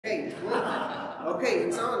Hey, okay,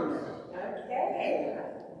 it's on now. Okay.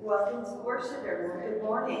 Welcome to worship, everyone. Good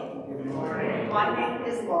morning. Good morning. My name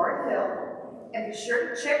is Laura Hill, and be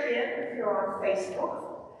sure to check in if you're on Facebook.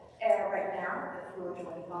 And right now, if you're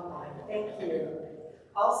joining online, thank you.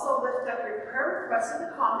 Also, lift up your prayer requests in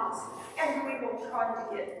the comments, and we will try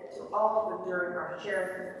to get to all of them during our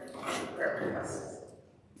sharing prayer requests.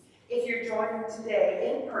 If you're joining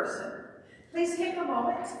today in person, please take a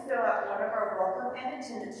moment to fill out one of our welcome and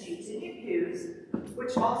attendance sheets in your pews,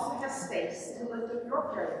 which also has space to lift up your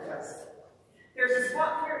prayer requests. There's a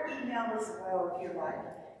spot for your email as well, if you like,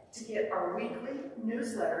 to get our weekly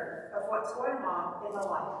newsletter of what's going on in the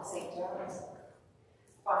life of St. John's.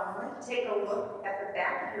 Finally, take a look at the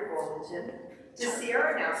back of your bulletin to see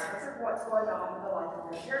our announcements of what's going on in the life of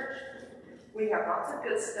our church. We have lots of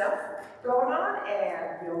good stuff going on,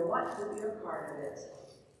 and you'll want to be a part of it.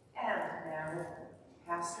 And now,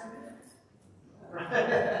 Pastor.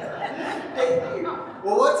 Thank you.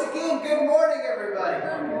 Well, once again, good morning, everybody.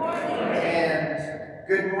 Good morning. And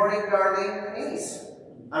good morning, Darlene and Denise.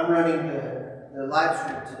 I'm running the live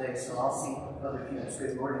stream today, so I'll see other people's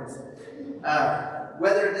good mornings.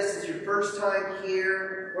 Whether this is your first time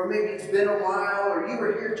here, or maybe it's been a while, or you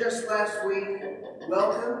were here just last week,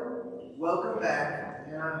 welcome back,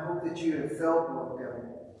 and I hope that you have felt welcome.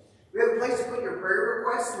 We have a place to put your prayer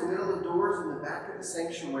requests in the middle of the doors in the back of the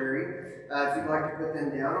sanctuary. If you'd like to put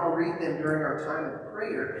them down, I'll read them during our time of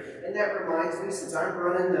prayer. And that reminds me, since I'm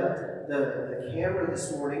running the camera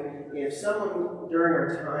this morning, if someone during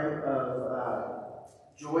our time of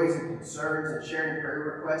joys and concerns and sharing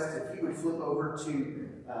prayer requests, if you would flip over to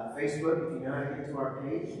Facebook, if you know how to get to our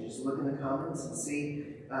page, and just look in the comments and see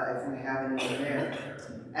if we have anyone there.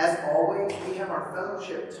 As always, we have our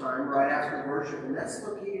fellowship time right after worship, and that's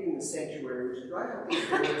located in the sanctuary, which is right out these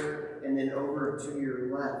doors and then over to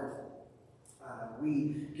your left.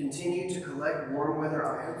 We continue to collect warm weather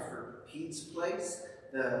items for Pete's Place,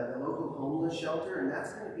 the local homeless shelter, and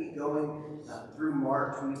that's going to be going through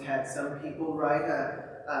March. We've had some people write,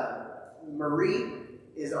 Marie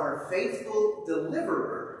is our faithful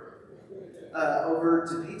deliverer over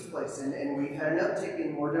to Pete's Place, and we've had an uptick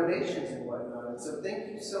in more donations and whatnot. And so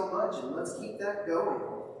thank you so much, and let's keep that going.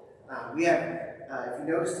 We have, if you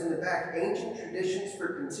noticed in the back, Ancient Traditions for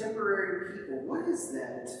Contemporary People. What is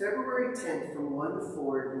that? It's February 10th from 1 to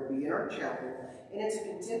 4. It will be in our chapel, and it's a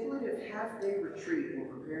contemplative half-day retreat in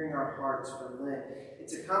preparing our hearts for Lent.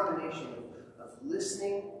 It's a combination of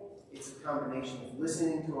listening. It's a combination of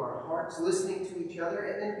listening to our hearts, listening to each other,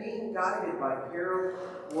 and then being guided by Carol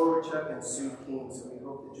Warwichuk and Sue King. So we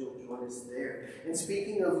hope that you'll join us there. And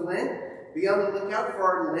speaking of Lent, be on the lookout for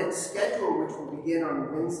our Lent schedule, which will begin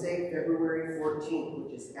on Wednesday, February 14th,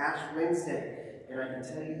 which is Ash Wednesday. And I can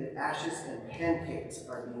tell you that ashes and pancakes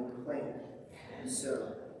are being planned.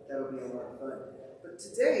 So that'll be a lot of fun. But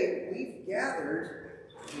today, we've gathered,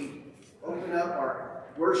 we open up our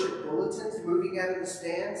worship bulletins, moving out of the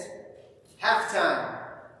stands. Halftime.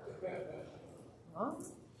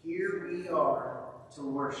 Here we are to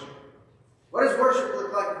worship. What does worship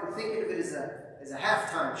look like if we're thinking of it as a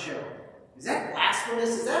halftime show? Is that blasphemous?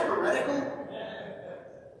 Is that heretical?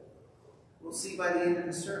 We'll see by the end of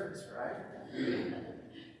the service, right?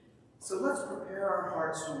 So let's prepare our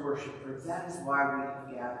hearts to worship, for that is why we have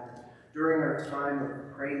gathered. During our time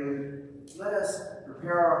of prelude, let us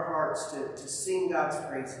prepare our hearts to sing God's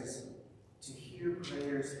praises, to hear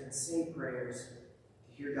prayers and say prayers,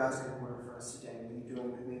 to hear God's good word for us today. Will you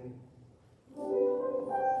join with me?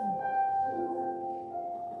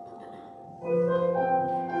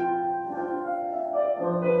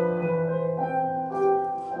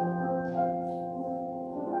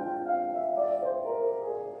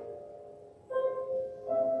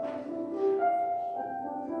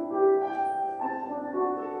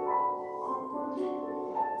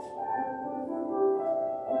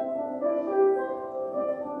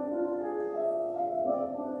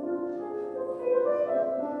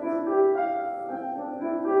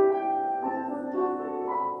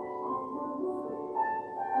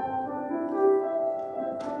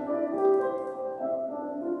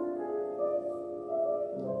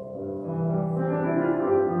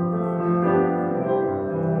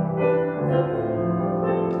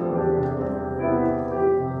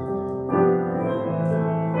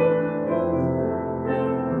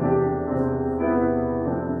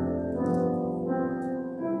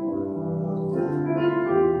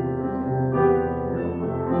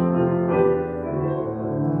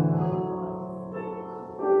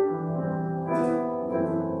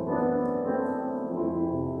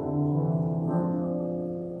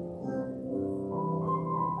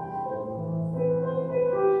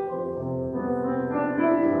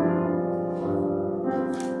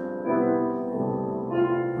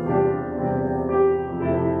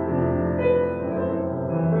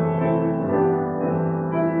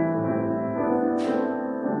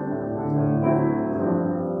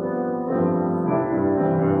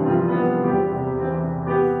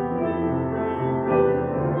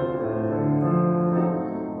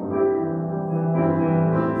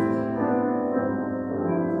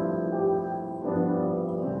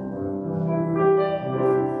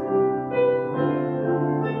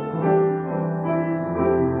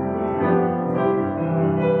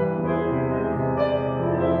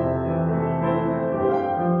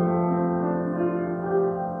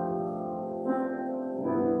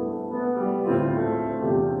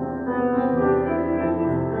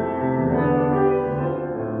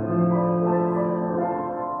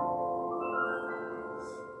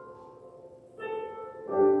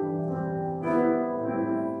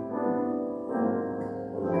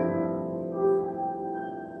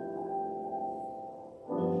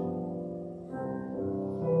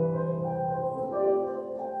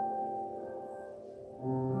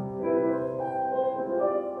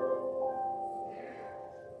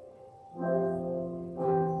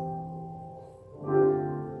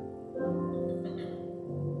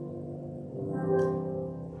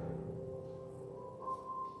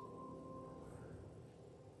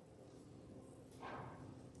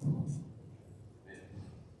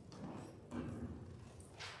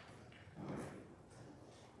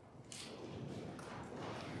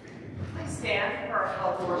 for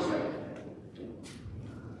our worship.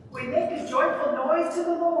 We make a joyful noise to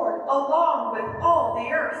the Lord, along with all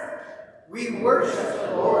the earth. We worship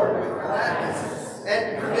the Lord with gladness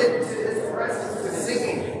and commit to his presence with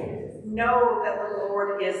singing. Know that the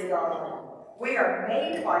Lord is God. We are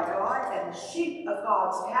made by God and the sheep of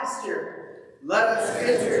God's pasture. Let us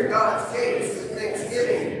enter God's gates with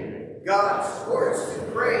thanksgiving, God's courts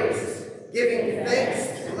with praise, giving thanks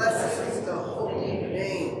and blessings the holy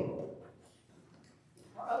name.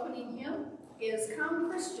 Our opening hymn is Come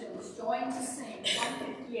Christians, Join to Sing,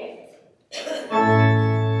 158.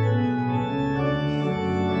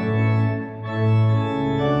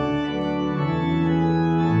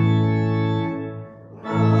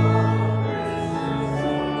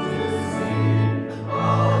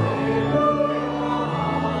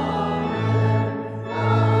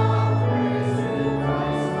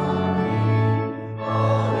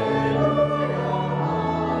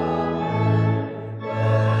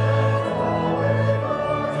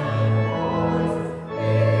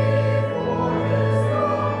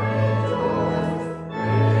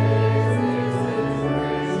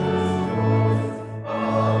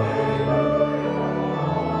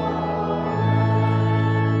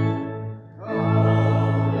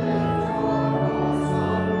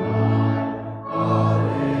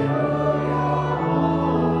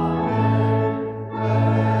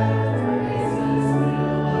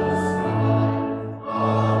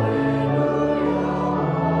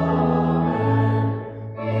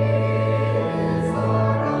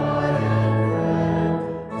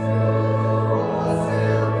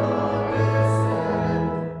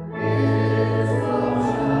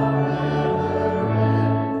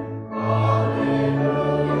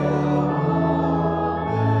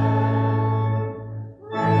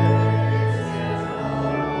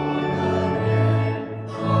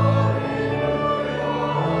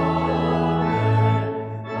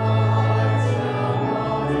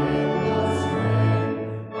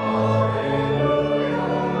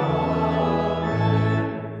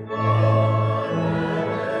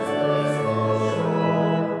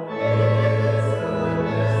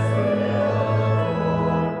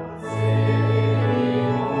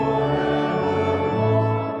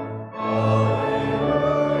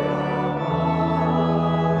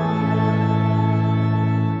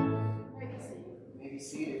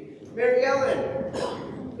 Mary Ellen,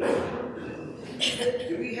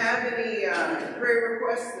 do we have any prayer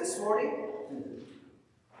requests this morning?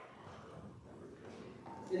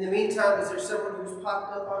 In the meantime, is there someone who's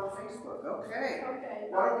popped up on Facebook? Okay. Okay.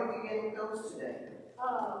 Why don't we begin with those today?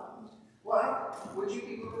 Why? Would you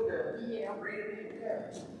be willing to read a few?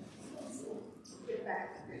 Yeah. Let's get back.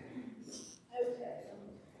 Okay.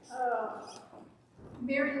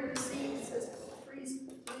 Mary Lucy says,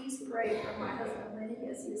 please pray for my husband Lenny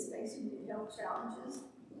as he is facing the health challenges.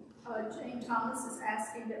 Jane Thomas is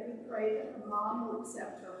asking that we pray that her mom will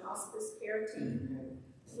accept her hospice care team.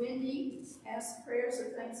 Wendy asks prayers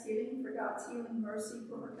of thanksgiving for God's healing mercy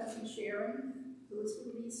for her cousin Sharon, who was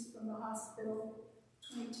released from the hospital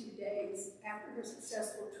 22 days after her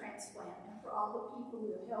successful transplant, and for all the people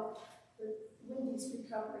who have helped with Wendy's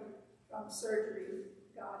recovery from surgery.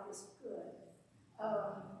 God is good.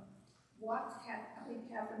 I think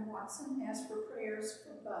Catherine Watson asked for prayers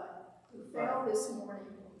for Bud, who fell this morning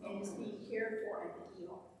and is being cared for at the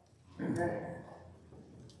ER. Okay.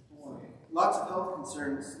 Lots of health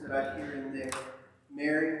concerns that I hear in there.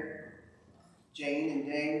 Mary, Jane and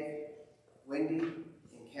Dave, Wendy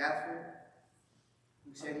and Catherine.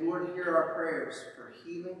 We say, Lord, hear our prayers for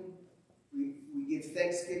healing. We give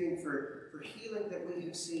thanksgiving for healing that we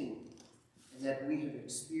have seen and that we have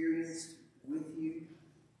experienced with you.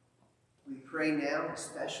 We pray now,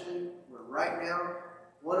 especially where right now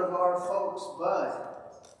one of our folks, Bud,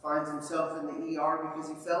 finds himself in the ER because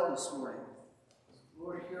he fell this morning.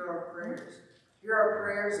 Lord, hear our prayers. Hear our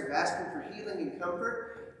prayers of asking for healing and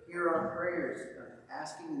comfort. Hear our prayers of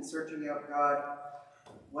asking and searching out, God,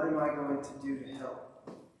 what am I going to do to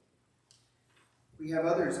help? We have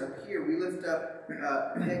others up here. We lift up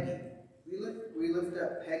Peggy. We lift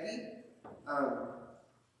up Peggy.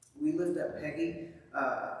 We lift up Peggy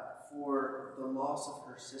for the loss of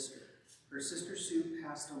her sister. Her sister Sue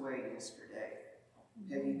passed away yesterday.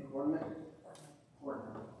 Peggy Portman.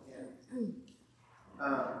 Yeah.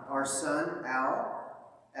 Our son,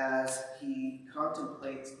 Al, as he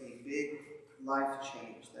contemplates a big life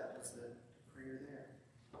change. That was the prayer there.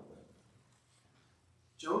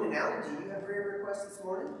 Joan and Alan, do you have prayer requests this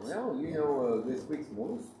morning? Well, this week's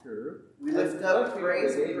moisture. We lift up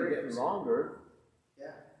praise and prayers. Getting longer.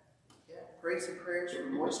 Yeah. Praise and prayers for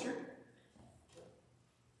moisture.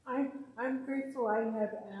 I'm grateful I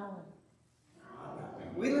have Alan.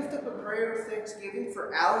 we lift up a prayer of thanksgiving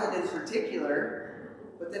for Alan in particular,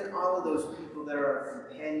 but then all of those people that are our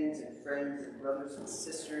companions and friends and brothers and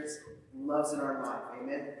sisters and loves in our life.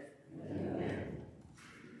 Amen?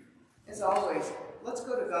 As always, let's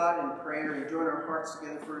go to God in prayer and join our hearts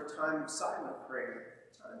together for a time of silent prayer,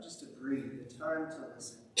 a time just to breathe, a time to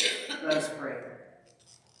listen. Let us pray.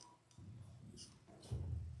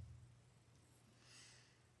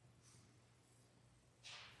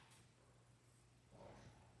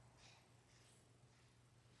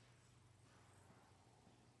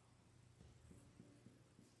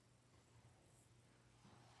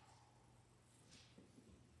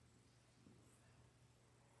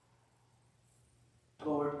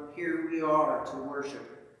 Lord, here we are to worship.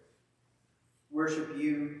 Worship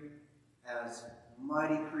you as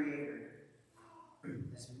mighty Creator,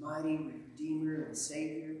 as mighty Redeemer and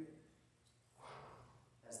Savior,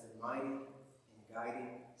 as the mighty and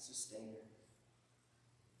guiding Sustainer.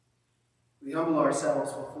 We humble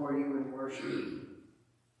ourselves before you in worship.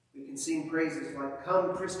 We can sing praises like,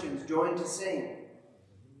 "Come, Christians, join to sing."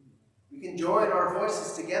 We can join our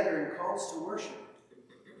voices together in calls to worship.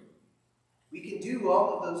 We can do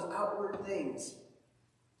all of those outward things,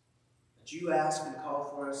 but you ask and call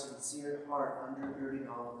for a sincere heart undergirding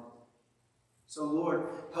all of it. So, Lord,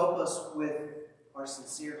 help us with our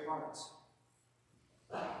sincere hearts.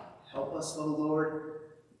 Help us, O Lord,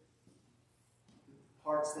 with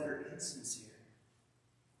hearts that are insincere.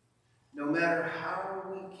 No matter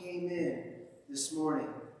how we came in this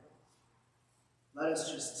morning, let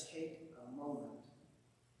us just take a moment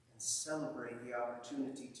and celebrate the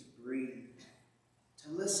opportunity to breathe, to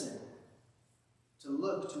listen, to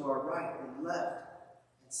look to our right and left,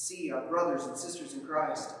 and see our brothers and sisters in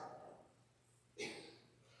Christ,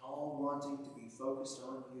 all wanting to be focused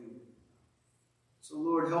on you. So,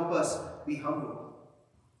 Lord, help us be humble.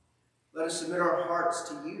 Let us submit our hearts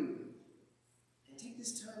to you, and take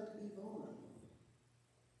this time to be vulnerable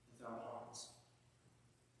with our hearts.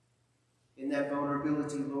 In that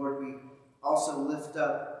vulnerability, Lord, we also lift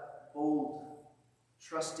up bold,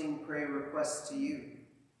 trusting prayer requests to you.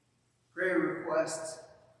 Prayer requests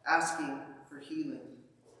asking for healing.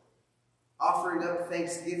 Offering up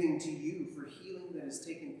thanksgiving to you for healing that has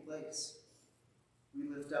taken place. We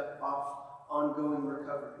lift up ongoing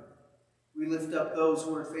recovery. We lift up those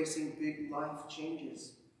who are facing big life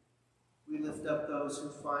changes. We lift up those who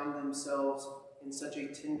find themselves in such a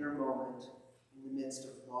tender moment in the midst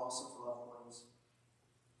of loss of loved ones.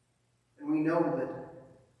 And we know that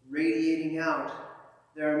radiating out,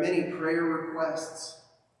 there are many prayer requests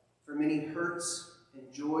for many hurts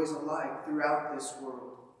and joys alike throughout this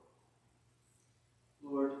world.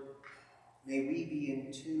 Lord, may we be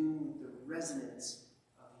in tune with the resonance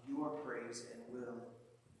of your praise and will.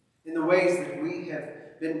 In the ways that we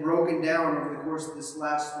have been broken down over the course of this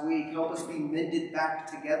last week, help us be mended back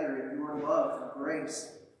together in your love and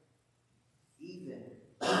grace, even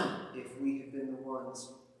if we have been the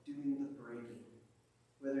ones doing the breaking,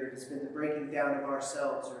 whether it has been the breaking down of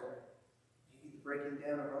ourselves or maybe the breaking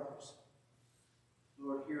down of others.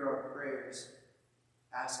 Lord, hear our prayers,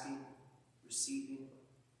 asking, receiving,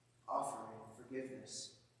 offering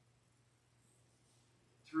forgiveness.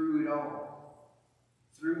 Through it all,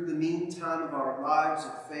 through the meantime of our lives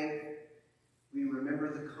of faith, we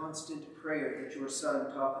remember the constant prayer that your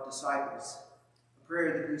Son taught the disciples, a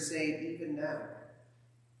prayer that we say even now,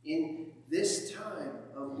 in this time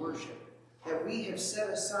of worship that we have set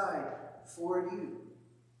aside for you.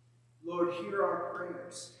 Lord, hear our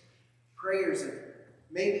prayers. Prayers of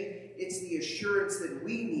maybe it's the assurance that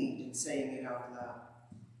we need in saying it out loud.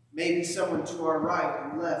 Maybe someone to our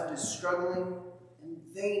right and left is struggling and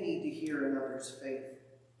they need to hear another's faith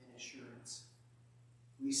and assurance.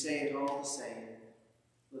 We say it all the same,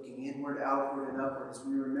 looking inward, outward, and upward as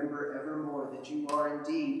we remember evermore that you are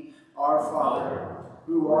indeed our Father,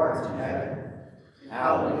 who art in heaven.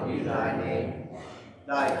 Hallowed be thy name.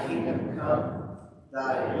 Thy kingdom come,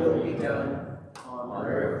 thy will be done, on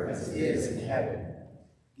earth as it is in heaven.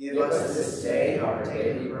 Give us this day our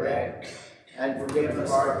daily bread, and forgive us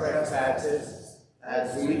our trespasses,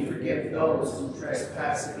 as we forgive those who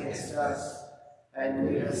trespass against us. And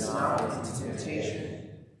lead us not into temptation,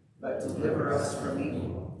 but deliver us from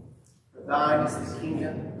evil. For thine is the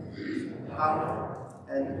kingdom, the power,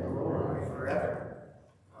 and the glory forever.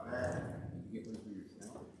 Amen.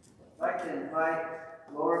 I'd like to invite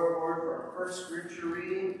Laura forward for our first scripture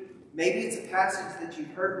reading. Maybe it's a passage that you've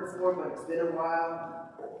heard before, but it's been a while.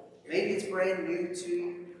 Maybe it's brand new to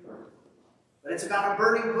you. But it's about a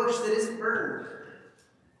burning bush that isn't burned.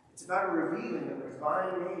 It's about a revealing of a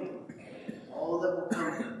divine name. All that will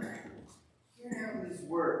come. Hear now these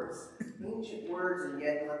words ancient words and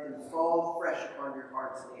yet let them fall fresh upon your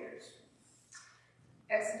hearts and ears.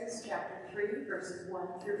 Exodus chapter 3, verses 1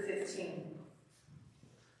 through 15.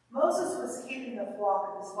 Moses was keeping the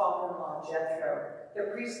flock of his father-in-law Jethro,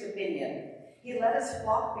 the priest of Midian. He led his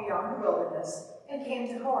flock beyond the wilderness and came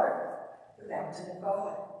to Horeb, the mountain of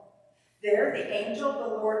God. There the angel of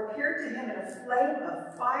the Lord appeared to him in a flame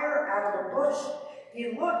of fire out of a bush.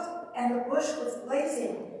 He looked, and the bush was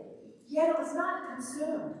blazing, yet it was not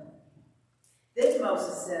consumed. Then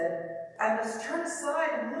Moses said, I must turn aside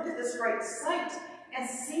and look at this great sight and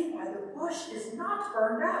see why the bush is not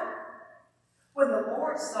burned up. When the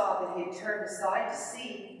Lord saw that he had turned aside to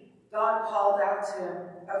see, God called out to him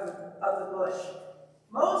of the bush,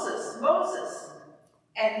 Moses, Moses!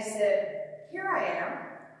 And he said, Here I am.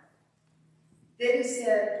 Then he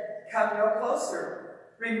said, Come no closer.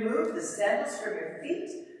 Remove the sandals from your feet,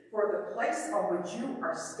 for the place on which you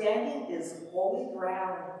are standing is holy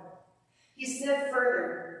ground. He said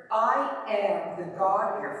further, I am the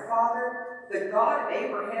God of your father, the God of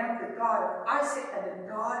Abraham, the God of Isaac, and the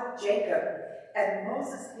God of Jacob. And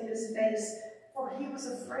Moses hid his face, for he was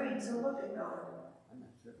afraid to look at God.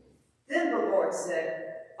 Then the Lord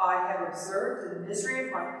said, I have observed the misery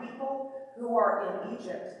of my people who are in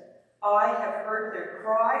Egypt. I have heard their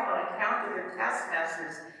cry on account of their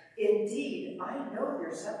taskmasters. Indeed, I know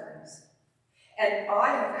their sufferings. And I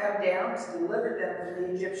have come down to deliver them from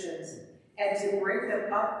the Egyptians, and to bring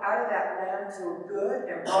them up out of that land to a good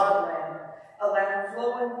and broad land, a land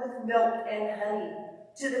flowing with milk and honey,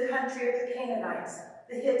 to the country of the Canaanites,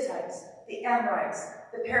 the Hittites, the Amorites,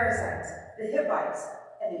 the Perizzites, the Hivites,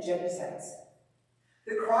 and the Jebusites.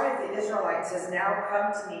 The cry of the Israelites has now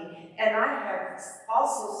come to me, and I have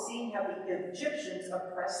also seen how the Egyptians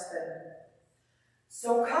oppressed them.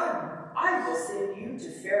 So come, I will send you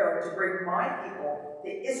to Pharaoh to bring my people,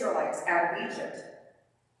 the Israelites, out of Egypt.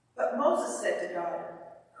 But Moses said to God,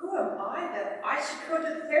 Who am I that I should go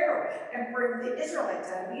to Pharaoh and bring the Israelites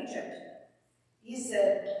out of Egypt? He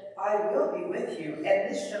said, I will be with you, and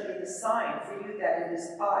this shall be the sign for you that it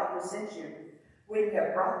is I who sent you. When you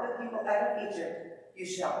have brought the people out of Egypt, you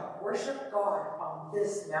shall worship God on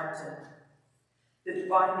this mountain. The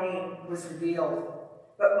divine name was revealed,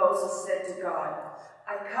 but Moses said to God,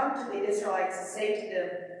 I come to the Israelites and say to them,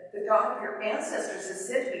 the God of your ancestors has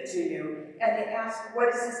sent me to you. And they ask, what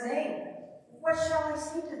is his name? What shall I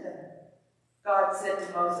say to them? God said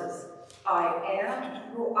to Moses, I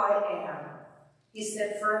am who I am. He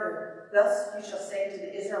said further, thus you shall say to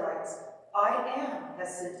the Israelites, I am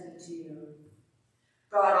has sent me to you.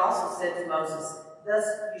 God also said to Moses, thus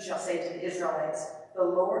you shall say to the Israelites, the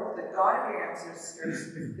Lord, the God of your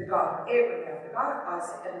ancestors, the God of Abraham, the God of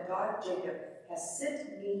Isaac, and the God of Jacob, has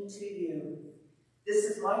sent me to you. This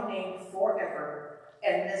is my name forever,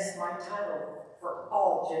 and this my title for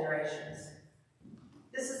all generations.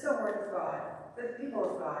 This is the word of God for the people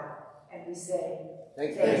of God, and we say,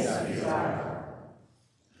 thanks be to God.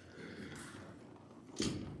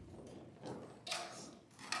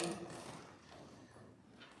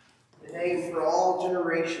 The name for all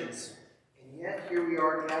generations, and yet here we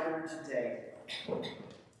are gathered today. All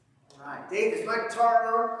right, Dave, is my guitar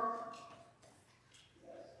on?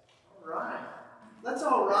 All right. Let's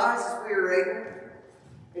all rise as we are able.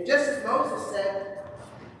 And just as Moses said,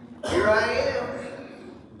 here I am.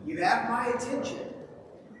 You have my attention.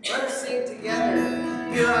 Let us sing together,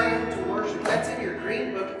 Here I Am to Worship. That's in your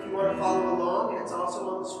green book if you want to follow along, and it's also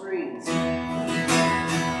on the screens.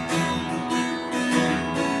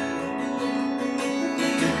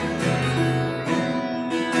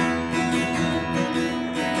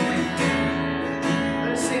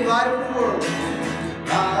 Let's sing Light of the World.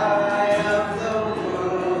 Light of the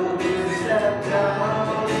world, you step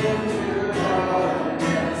down into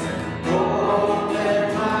darkness. Open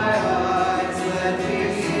my eyes, let me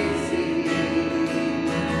see.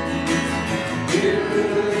 You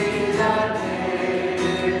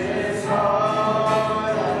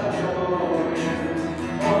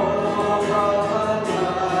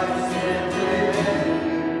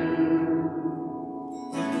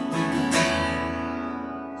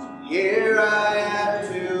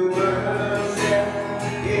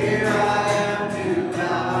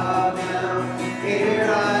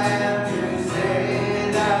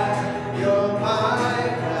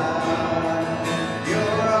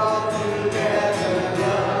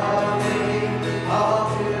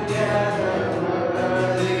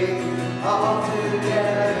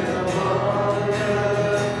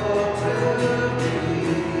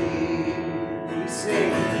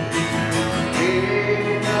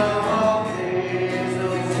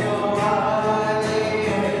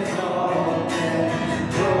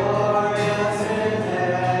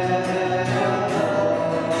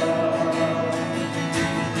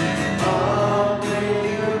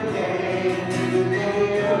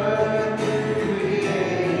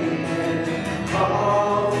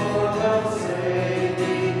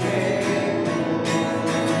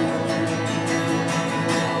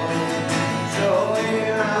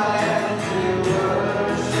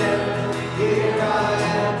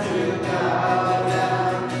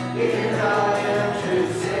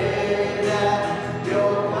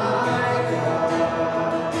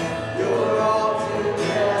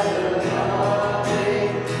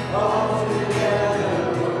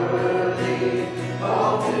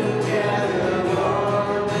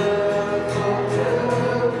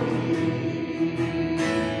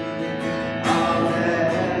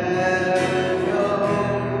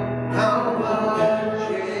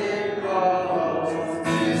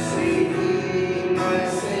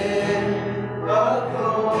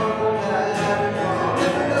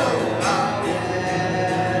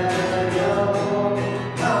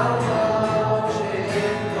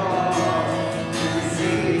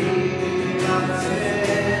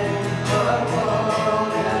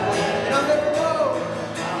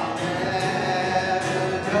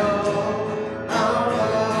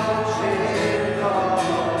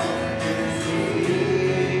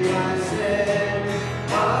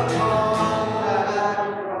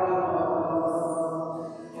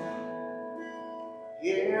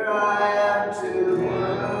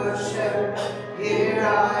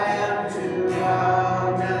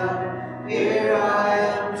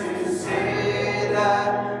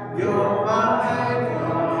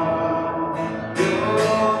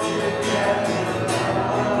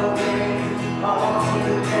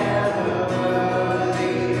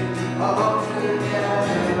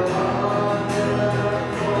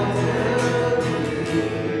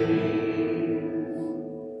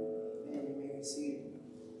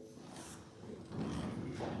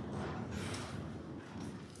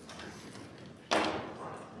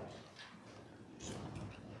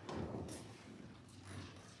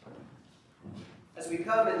we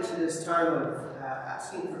come into this time of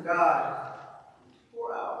asking for God to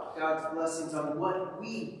pour out God's blessings on what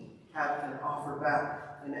we have to offer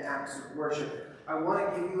back in acts of worship, I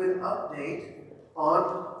want to give you an update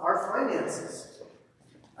on our finances.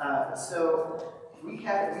 So we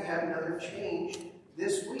had another change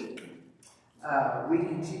this week. We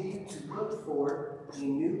continue to look for a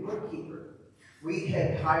new bookkeeper. We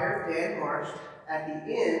had hired Dan Marsh at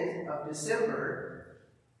the end of December,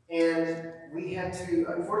 and we had to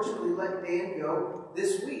unfortunately let Dan go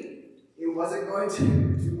this week. It wasn't going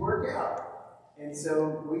to work out. And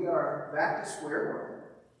so we are back to square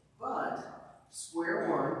one. But square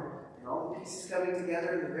one, and all the pieces coming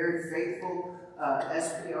together, and the very faithful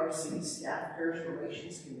SPRC Staff Parish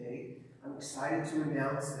Relations Committee, I'm excited to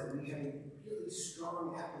announce that we have a really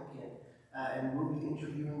strong applicant, and we'll be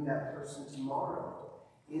interviewing that person tomorrow.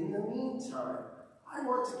 In the meantime, I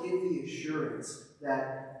want to give the assurance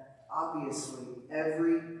that obviously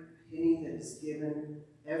every penny that is given,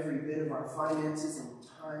 every bit of our finances and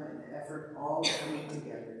time and effort all coming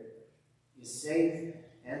together is safe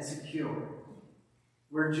and secure.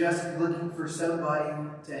 We're just looking for somebody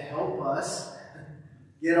to help us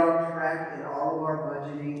get on track in all of our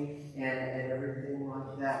budgeting and everything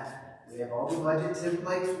like that. We have all the budget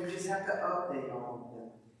templates, we just have to update all of them.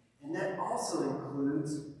 And that also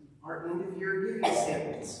includes our end-of-year giving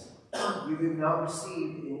statements. You have not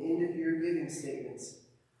received an end-of-year giving statements,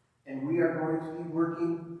 and we are going to be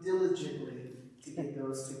working diligently to get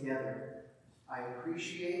those together. I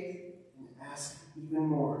appreciate and ask even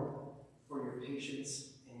more for your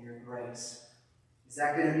patience and your grace. Is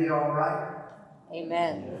that going to be all right?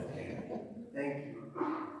 Amen. Thank you.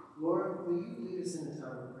 Lord, will you lead us in the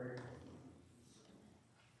time of prayer?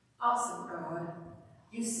 Awesome, God.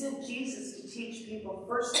 You sent Jesus to teach people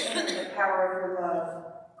firsthand the power of your love,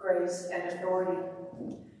 grace, and authority.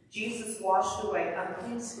 Jesus washed away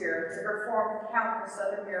unclean spirits and performed countless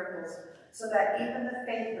other miracles so that even the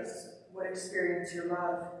faithless would experience your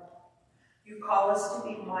love. You call us to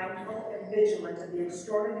be mindful and vigilant of the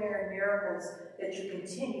extraordinary miracles that you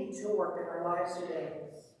continue to work in our lives today.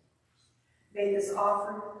 May this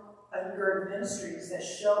offering undergird ministries that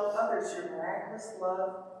show others your miraculous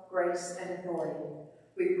love, grace, and authority.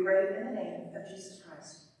 We pray in the name of Jesus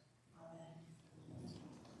Christ.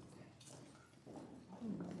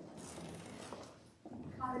 Amen.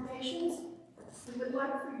 Congregations, we would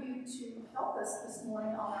like for you to help us this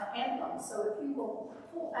morning on our anthem. So if you will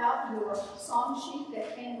pull out your song sheet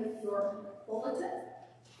that came with your bulletin,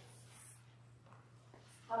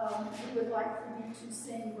 we would like for you to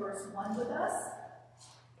sing verse 1 with us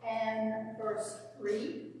and verse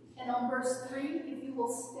 3. And on verse 3, if you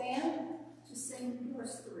will stand to sing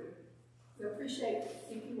verse 3. We appreciate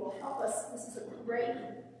if you will help us. This is a great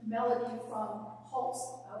melody from Holt's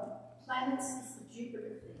Planets, it's the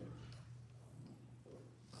Jupiter theme.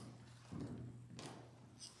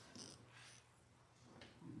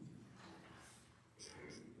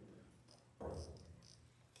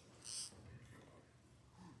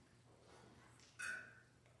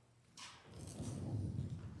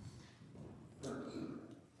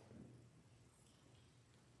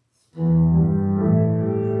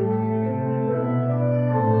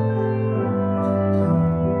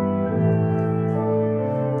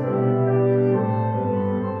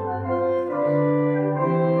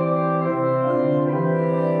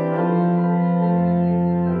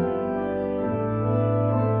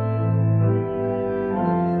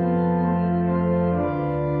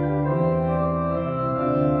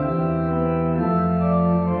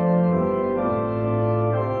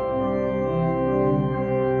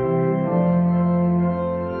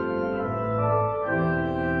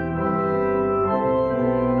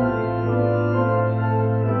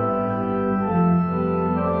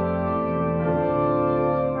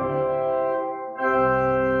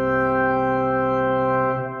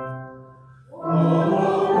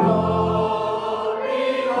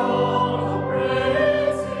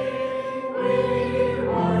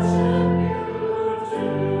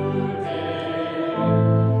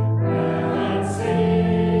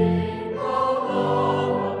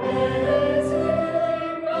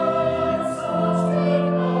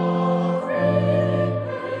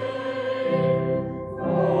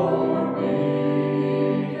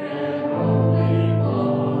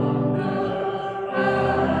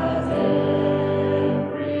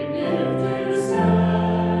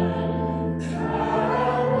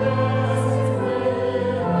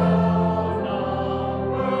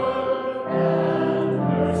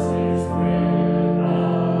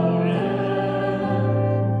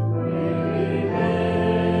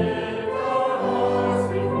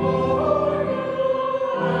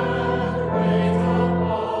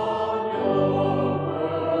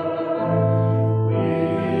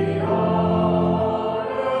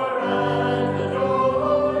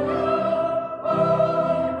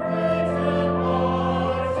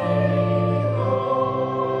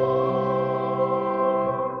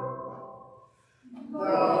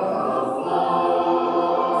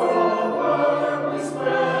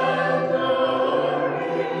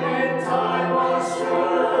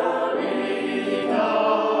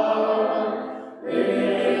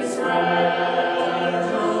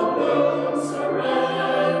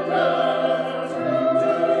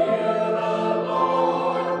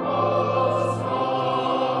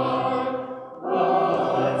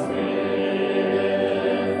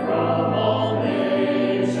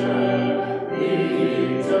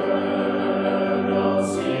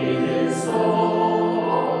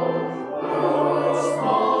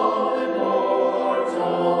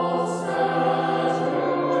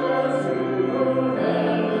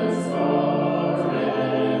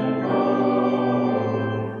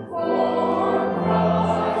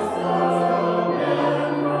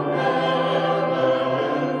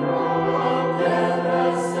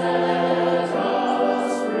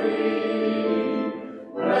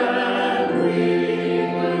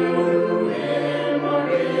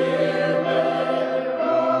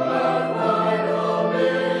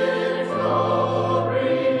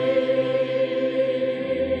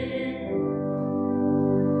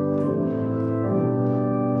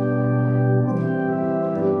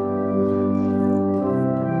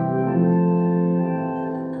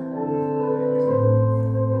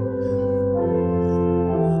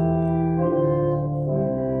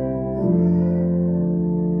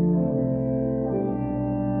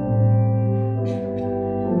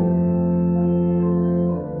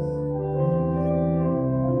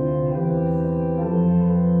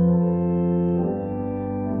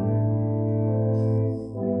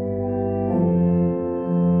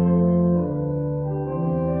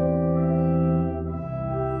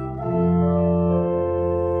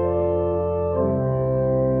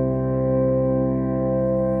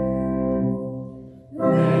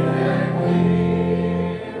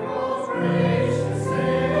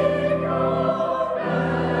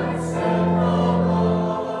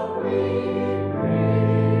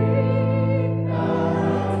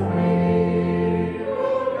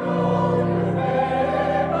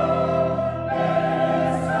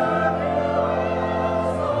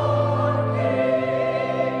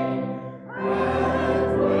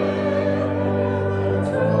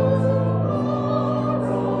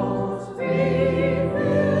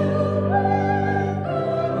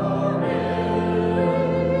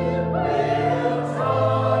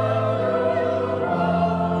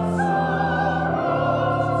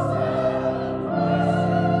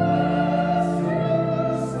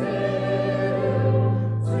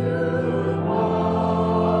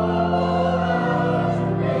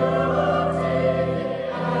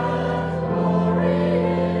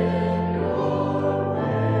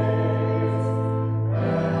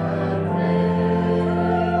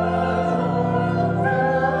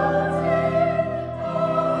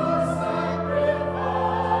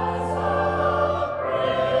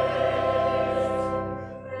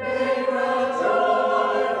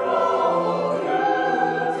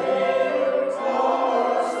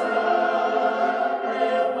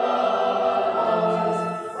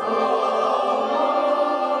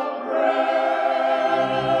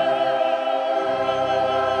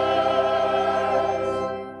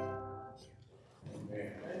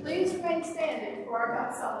 are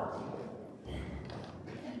God solid.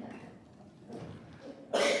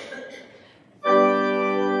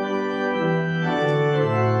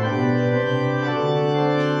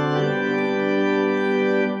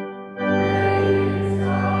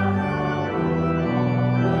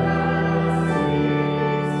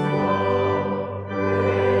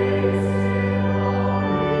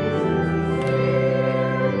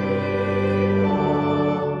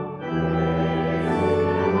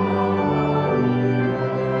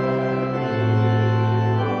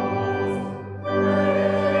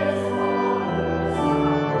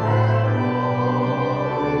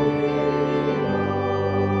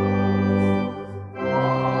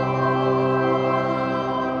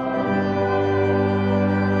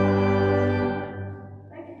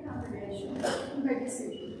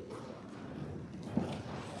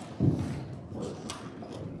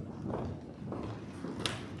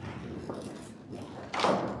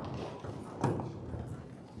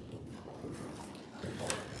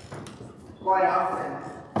 Quite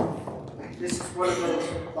often, this is one of those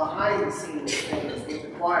behind-the-scenes things with the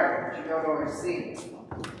choir that you don't always see.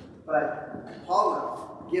 But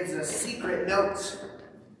Paula gives us secret notes.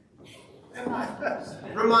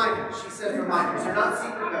 Reminders. She says reminders. They're not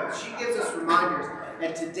secret notes. She gives us reminders.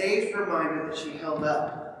 And today's reminder that she held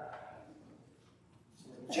up,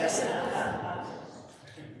 majestic.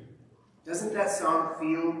 Doesn't that song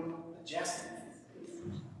feel majestic?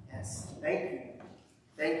 Yes. Thank you.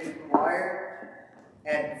 Thank you, choir.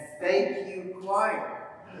 And thank you, choir.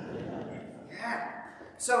 Yeah.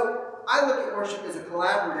 So I look at worship as a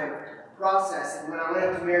collaborative process. And when I went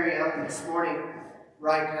up to Mary Ellen this morning,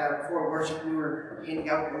 right before worship, we were handing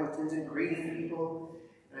out bulletins and greeting people.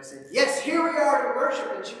 And I said, yes, here we are to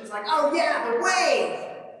worship. And she was like, oh yeah, the wave.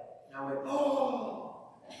 And I went,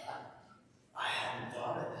 oh, I hadn't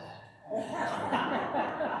thought of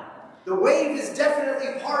that. The wave is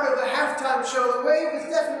definitely part of the halftime show. The wave is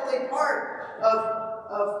definitely part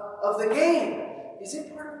of the game. Is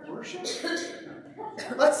it part of worship?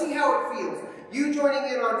 Let's see how it feels. You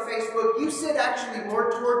joining in on Facebook, you sit actually more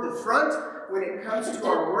toward the front when it comes to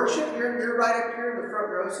our worship. You're right up here in the front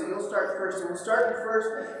row, so you'll start first. And we'll start you first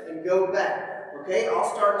and go back. Okay, I'll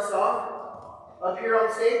start us off. Up here on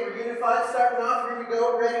stage, we're unified, starting off. Here we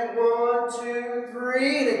go. Ready? 1, 2,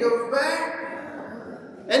 3. And it goes back.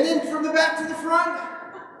 And then from the back to the front.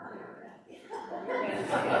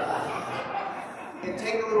 And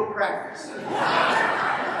take a little practice.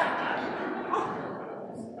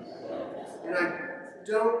 And I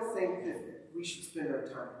don't think that we should spend our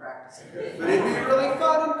time practicing. But it'd be really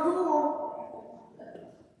fun and cool.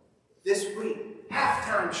 This week,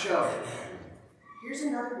 halftime show. Here's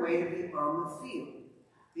another way to be on the field.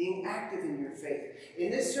 Being active in your faith.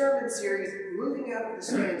 In this sermon series, Moving Out of the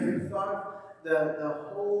Stands, we've thought of the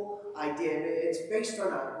whole idea. And it's based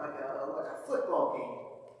on a football game.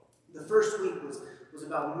 The first week was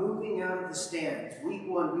about moving out of the stands. Week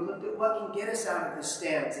 1, we looked at what can get us out of the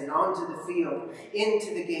stands and onto the field,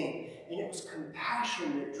 into the game. And it was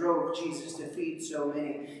compassion that drove Jesus to feed so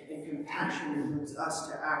many. And compassion moves us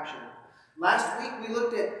to action. Last week we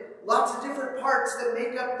looked at lots of different parts that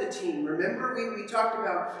make up the team. Remember, we talked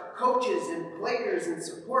about coaches and players and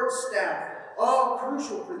support staff, all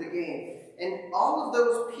crucial for the game. And all of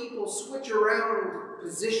those people switch around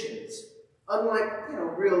positions. Unlike,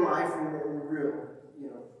 real life and the real,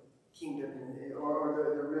 kingdom or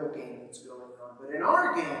the real game that's going on. But in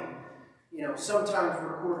our game, sometimes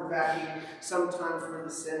we're quarterbacking, sometimes we're the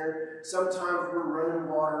center, sometimes we're running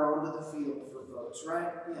water onto the field for folks,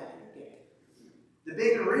 right? Yeah, okay. The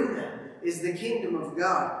big arena is the kingdom of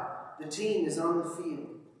God. The team is on the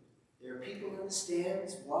field. There are people in the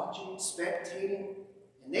stands watching, spectating,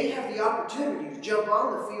 and they have the opportunity to jump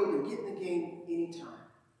on the field and get in the game anytime.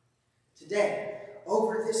 Today,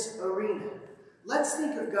 over this arena, let's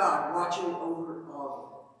think of God watching over all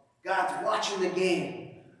of it. God's watching the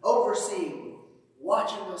game, overseeing,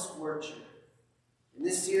 watching us worship. In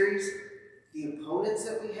this series, the opponents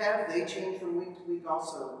that we have, they change from week to week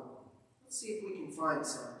also. Let's see if we can find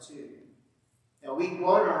some too. Now, week 1,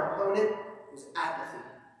 our opponent was apathy.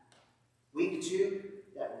 Week 2,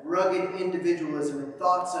 that rugged individualism and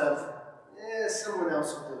thoughts of, someone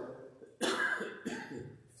else will do it.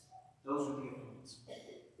 Those are the opponents.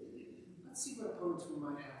 Let's see what opponents we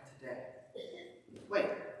might have today. Wait,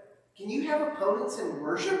 can you have opponents in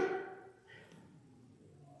worship?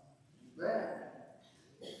 Well,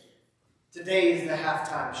 today is the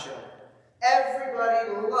halftime show. Everybody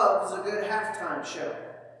loves a good halftime show.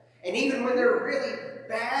 And even when they're really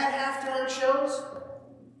bad halftime shows,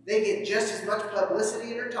 they get just as much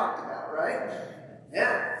publicity and are talked about, right?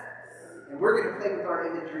 Yeah. And we're going to play with our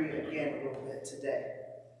imagery again a little bit today.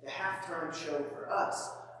 The halftime show for us,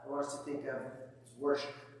 I want us to think of as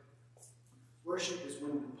worship. Worship is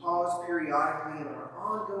when we pause periodically in our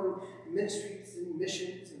ongoing ministries and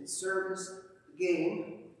missions and service,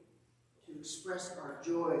 game, to express our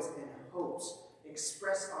joys and hopes,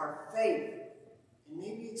 express our faith, and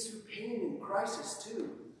maybe it's through pain and crisis too.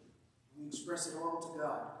 We express it all to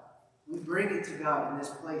God. We bring it to God in this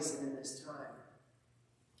place and in this time.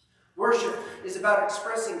 Worship is about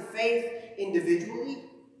expressing faith individually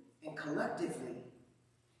and collectively.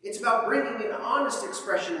 It's about bringing an honest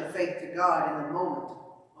expression of faith to God in the moment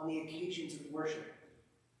on the occasions of worship.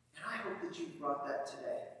 And I hope that you've brought that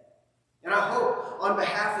today. And I hope on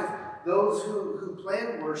behalf of those who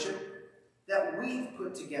plan worship that we've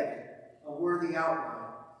put together a worthy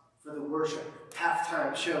outline for the worship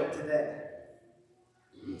halftime show today.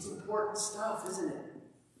 It's important stuff, isn't it?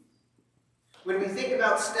 When we think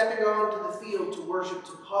about stepping onto the field to worship,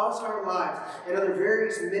 to pause our lives and other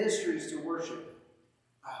various ministries to worship,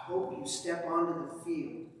 I hope you step onto the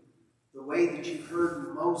field the way that you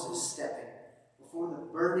heard Moses stepping before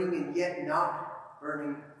the burning and yet not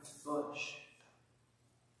burning bush.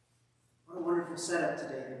 What a wonderful setup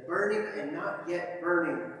today. The burning and not yet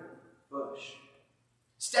burning bush.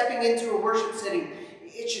 Stepping into a worship setting,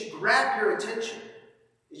 it should grab your attention.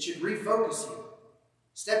 It should refocus you.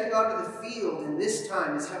 Stepping onto the field in this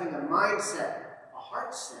time is having a mindset, a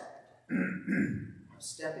heart set of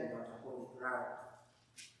stepping onto holy ground.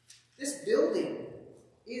 This building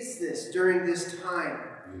is this, during this time,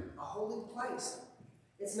 a holy place.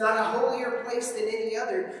 It's not a holier place than any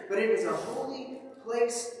other, but it is a holy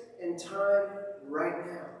place and time right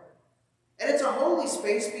now. And it's a holy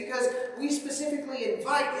space because we specifically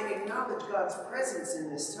invite and acknowledge God's presence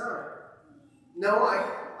in this time. No,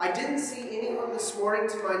 I didn't see anyone this morning,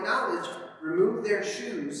 to my knowledge, remove their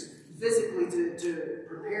shoes physically to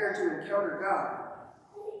prepare to encounter God.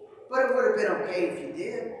 But it would have been okay if you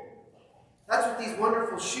did. That's what these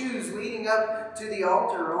wonderful shoes leading up to the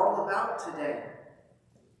altar are all about today.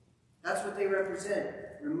 That's what they represent.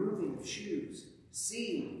 Removing of shoes.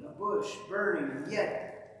 Seeing a bush burning and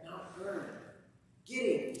yet not burning.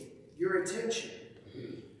 Getting your attention.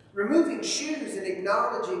 Removing shoes and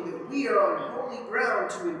acknowledging that we are on holy ground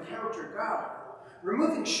to encounter God.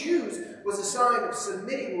 Removing shoes was a sign of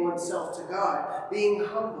submitting oneself to God, being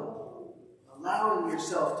humble, allowing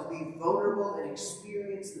yourself to be vulnerable and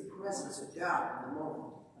experience the presence of God in the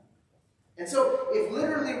moment. And so, if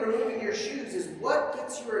literally removing your shoes is what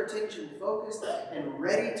gets your attention focused and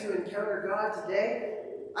ready to encounter God today,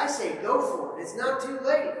 I say go for it. It's not too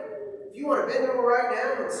late. If you want to bend over right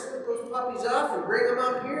now and slip those puppies off and bring them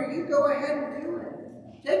up here, you go ahead and do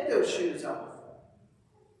it. Take those shoes off.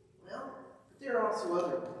 Well, but there are also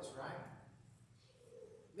other things, right?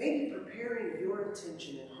 Maybe preparing your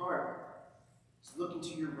attention and heart is looking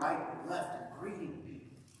to your right and left and greeting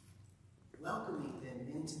people, welcoming them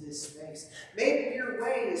into this space. Maybe your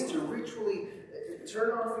way is to ritually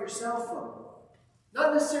turn off your cell phone.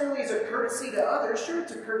 Not necessarily as a courtesy to others. Sure,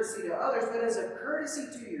 it's a courtesy to others, but as a courtesy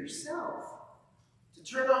to yourself. To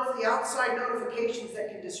turn off the outside notifications that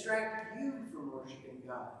can distract you from worshiping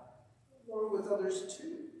God, along with others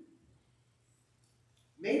too.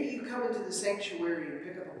 Maybe you come into the sanctuary and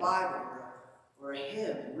pick up a Bible or a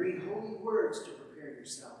hymn and read holy words to prepare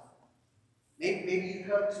yourself. Maybe you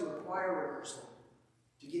come to a choir rehearsal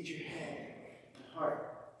to get your head and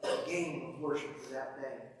heart in the game of worship for that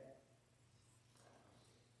day.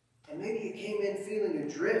 And maybe you came in feeling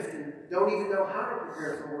adrift and don't even know how to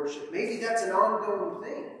prepare for worship. Maybe that's an ongoing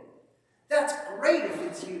thing. That's great if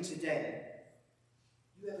it's you today.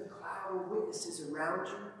 You have a cloud of witnesses around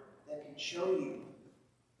you that can show you,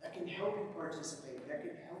 that can help you participate, that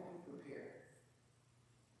can help you prepare.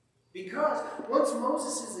 Because once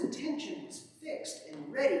Moses' attention was fixed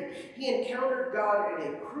and ready, he encountered God at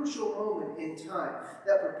a crucial moment in time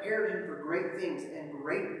that prepared him for great things and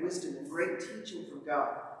great wisdom and great teaching from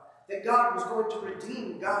God. That God was going to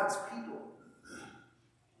redeem God's people.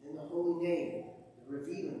 In the holy name, the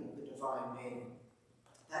revealing of the divine name.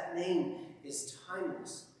 That name is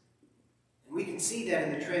timeless. And we can see that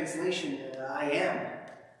in the translation, I am.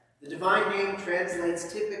 The divine name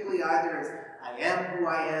translates typically either as I am who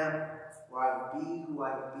I am, or I will be who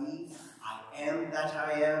I will be. I am that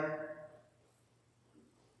I am.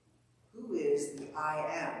 Who is the I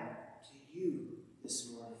am to you this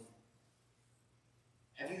morning?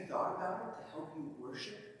 Have you thought about it to help you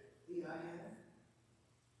worship the I am?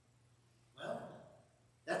 Well,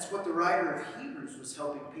 that's what the writer of Hebrews was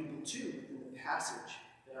helping people to in the passage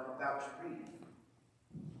that I'm about to read.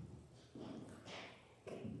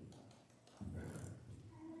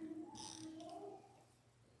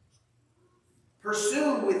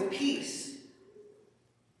 Pursue with peace.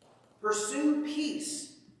 Pursue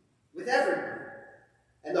peace with everyone,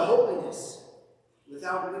 and the holiness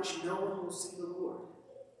without which no one will see the Lord.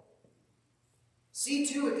 See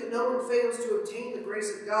to it that no one fails to obtain the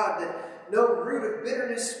grace of God, that no root of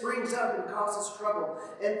bitterness springs up and causes trouble,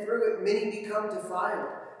 and through it many become defiled.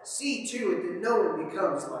 See to it that no one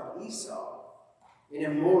becomes like Esau, an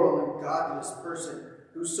immoral and godless person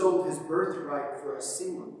who sold his birthright for a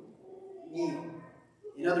single meal.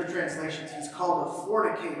 In other translations, he's called a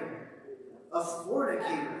fornicator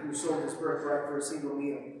who sold his birthright for a single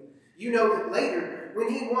meal. You know that later,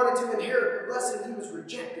 when he wanted to inherit the blessing, he was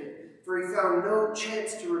rejected, for he found no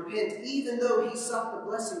chance to repent, even though he sought the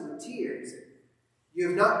blessing with tears. You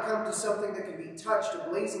have not come to something that can be touched, a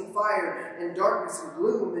blazing fire, and darkness, and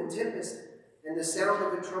gloom, and tempest, and the sound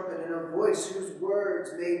of a trumpet, and a voice whose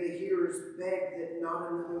words made the hearers beg that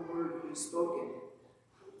not another word be spoken.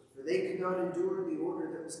 For they could not endure the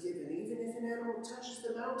order that was given. Even if an animal touches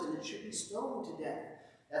the mountain, it should be stoned to death.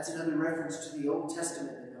 That's another reference to the Old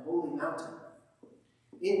Testament and the holy mountain.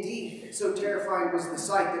 Indeed, so terrifying was the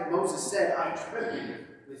sight that Moses said, I trembled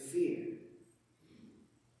with fear.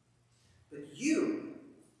 But you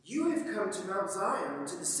have come to Mount Zion, and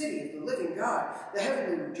to the city of the living God, the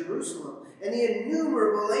heavenly Jerusalem, and the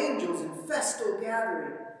innumerable angels in festal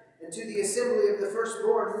gathering, and to the assembly of the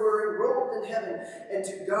firstborn who are enrolled in heaven, and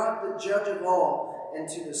to God the judge of all, and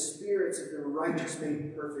to the spirits of the righteous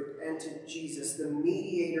made perfect, and to Jesus, the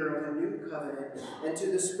mediator of a new covenant, and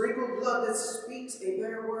to the sprinkled blood that speaks a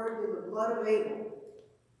better word than the blood of Abel.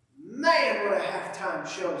 Man, what a halftime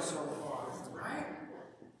show so far, right?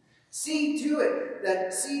 See to it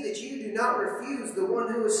that you do not refuse the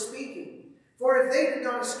one who is speaking. For if they did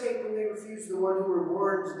not escape when they refused the one who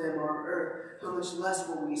warned them on earth, how much less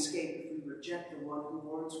will we escape if we reject the one who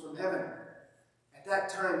warns from heaven? At that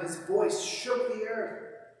time his voice shook the earth.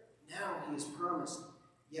 Now he has promised,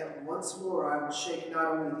 yet once more I will shake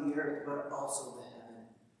not only the earth, but also the heaven.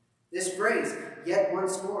 This phrase, yet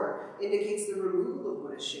once more, indicates the removal of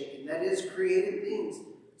what is shaken, that is, created things,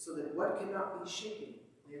 so that what cannot be shaken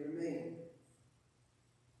may remain.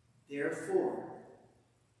 Therefore,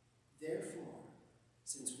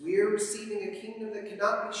 since we are receiving a kingdom that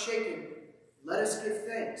cannot be shaken, let us give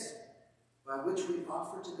thanks, by which we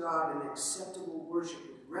offer to God an acceptable worship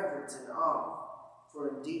with reverence and awe,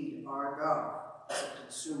 for indeed our God is a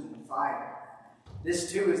consuming fire.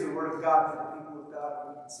 This too is the word of God for the people of God,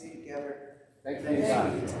 and we can say together, Thanks be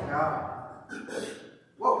to God.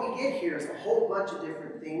 What we get here is a whole bunch of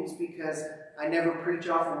different things, because I never preach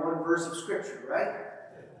off of one verse of Scripture, right?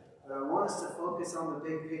 But I want us to focus on the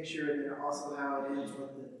big picture, and then also how it ends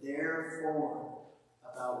with the therefore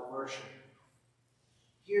about worship.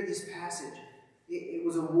 Here, this passage, it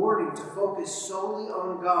was a warning to focus solely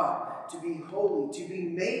on God, to be holy, to be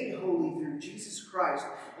made holy through Jesus Christ,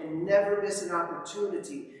 and never miss an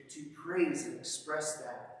opportunity to praise and express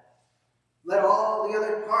that. Let all the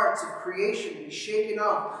other parts of creation be shaken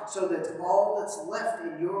off, so that all that's left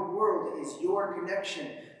in your world is your connection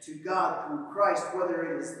to God through Christ, whether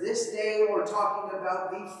it is this day or talking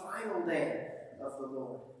about the final day of the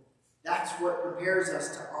Lord. That's what prepares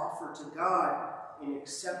us to offer to God in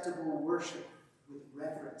acceptable worship with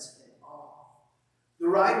reverence and awe. The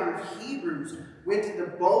writer of Hebrews went in the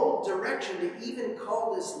bold direction to even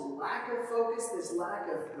call this lack of focus, this lack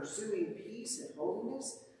of pursuing peace and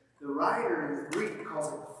holiness, the writer in the Greek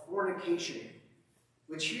calls it fornication,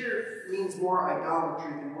 which here means more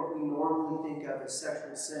idolatry than what we normally think of as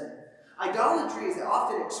sexual sin. Idolatry is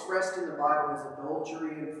often expressed in the Bible as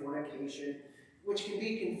adultery and fornication, which can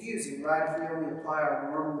be confusing, right, if we only apply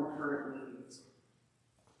our normal current meanings.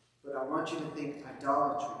 But I want you to think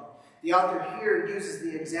idolatry. The author here uses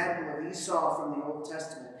the example of Esau from the Old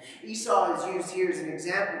Testament. Esau is used here as an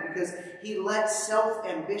example because he let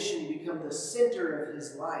self-ambition become the center of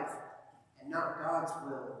his life and not God's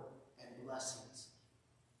will and blessings.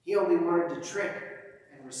 He only wanted to trick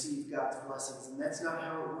and receive God's blessings, and that's not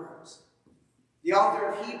how it works. The author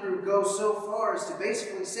of Hebrew goes so far as to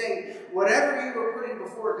basically say, whatever you are putting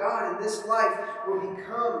before God in this life will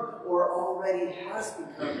become, or already has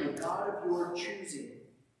become, the God of your choosing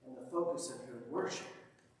and the focus of your worship,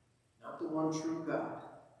 not the one true God.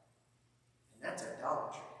 And that's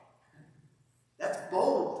idolatry. That's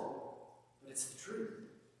bold, but it's the truth.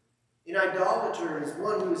 An idolater is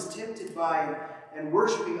one who is tempted by and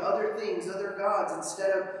worshiping other things, other gods, instead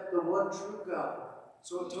of the one true God.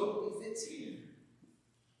 So it totally fits here.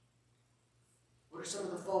 What are some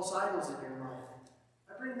of the false idols in your life?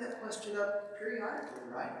 I bring that question up periodically,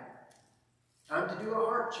 right? Time to do a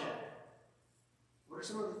heart check. What are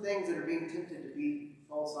some of the things that are being tempted to be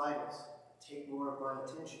false idols? take more of my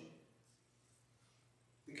attention.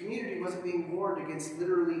 The community wasn't being warned against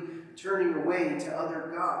literally turning away to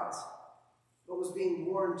other gods, but was being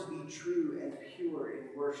warned to be true and pure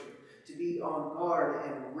in worship, to be on guard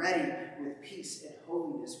and ready with peace and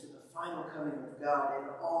holiness for the final coming of God and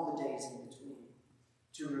all the days in between,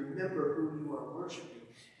 to remember who you are worshiping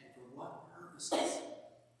and for what purposes.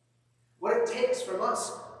 What it takes from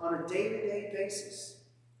us on a day-to-day basis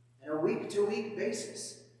and a week-to-week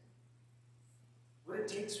basis. What it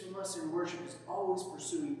takes from us in worship is always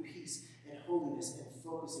pursuing peace and holiness and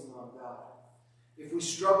focusing on God. If we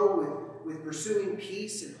struggle with pursuing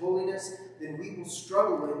peace and holiness, then we will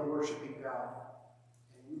struggle in worshiping God.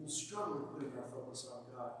 And we will struggle in putting our focus on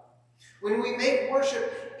God. When we make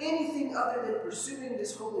worship anything other than pursuing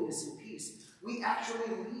this holiness and peace, we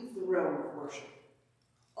actually leave the realm of worship.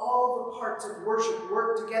 All the parts of worship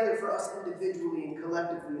work together for us individually and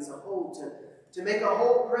collectively as a whole to make a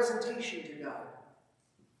whole presentation to God.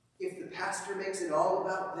 If the pastor makes it all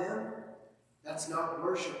about them, that's not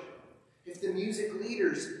worship. If the music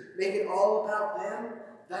leaders make it all about them,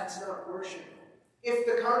 that's not worship. If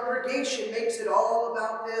the congregation makes it all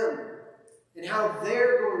about them and how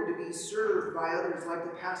they're going to be served by others like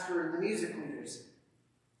the pastor and the music leaders,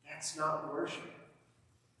 that's not worship.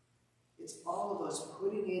 It's all of us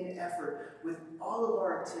putting in effort with all of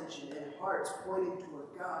our attention and hearts pointed toward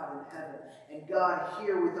God in heaven and God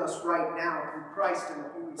here with us right now through Christ and the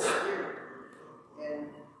Holy Spirit. And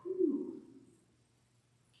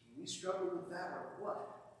can we struggle with that or what?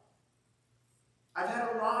 I've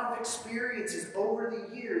had a lot of experiences over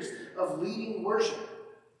the years of leading worship.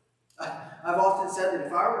 I've often said that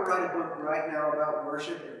if I were to write a book right now about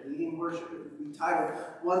worship and leading worship, it would be titled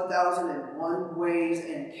 1001 Ways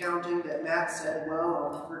and Counting that Matt said, well,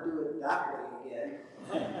 I'll never do it that way again.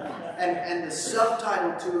 and the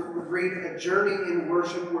subtitle to it would read, A Journey in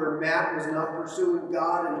Worship Where Matt Was Not Pursuing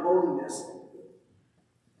God and Holiness.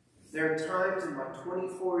 There are times in my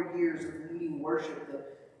 24 years of leading worship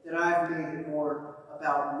that I've made it more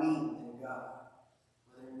about me than God.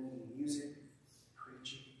 Whether in leading music,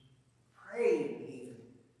 praying even.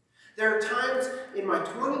 There are times in my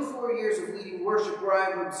 24 years of leading worship where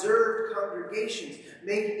I've observed congregations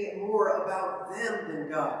making it more about them than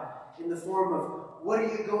God in the form of, what are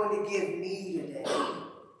you going to give me today?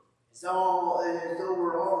 As though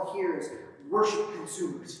we're all here as worship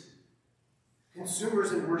consumers.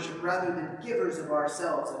 Consumers in worship rather than givers of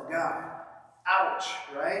ourselves and God. Ouch,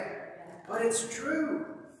 right? But it's true.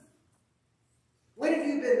 When have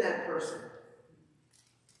you been that person?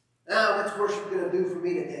 Now, what's worship going to do for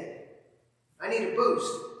me today? I need a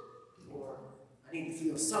boost. Or I need to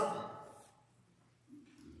feel something.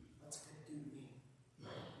 What's it going to do to me?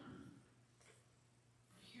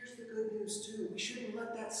 Here's the good news, too. We shouldn't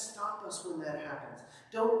let that stop us when that happens.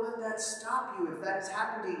 Don't let that stop you if that has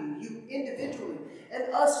happened to you individually,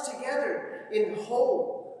 and us together in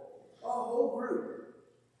whole, a whole group.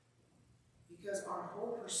 Because our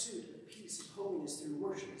whole pursuit of peace and holiness through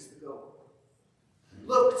worship is the goal.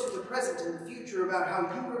 Look to the present and the future about how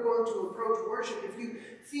you are going to approach worship if you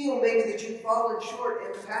feel maybe that you've fallen short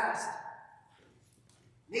in the past.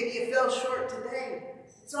 Maybe you fell short today.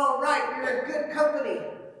 It's all right. You're in good company.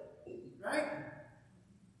 Right?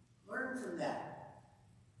 Learn from that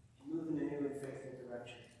and move in a new and faithful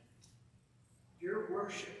direction. Your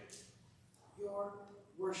worship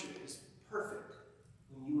is perfect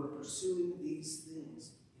when you are pursuing these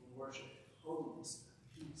things in worship. Holiness,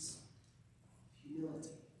 peace, humility.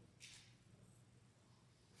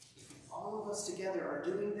 If all of us together are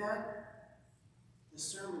doing that, the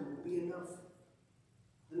sermon will be enough.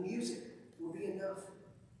 The music will be enough.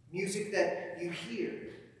 Music that you hear.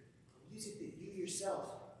 Music that you yourself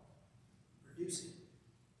are producing.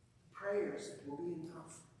 Prayers will be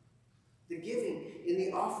enough. The giving in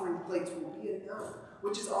the offering plates will be enough,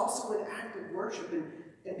 which is also an act of worship.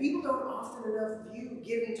 And people don't often enough view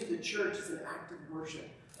giving to the church as an act of worship,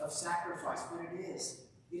 of sacrifice, but it is.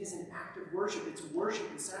 It is an act of worship. It's worship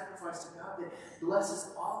and sacrifice to God that blesses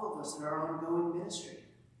all of us in our ongoing ministry.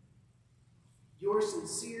 Your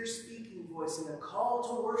sincere speaking voice in a call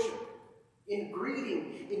to worship, in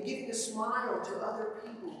greeting, in giving a smile to other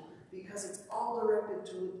people, because it's all directed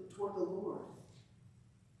toward the Lord.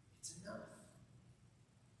 It's enough.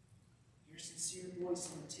 Your sincere voice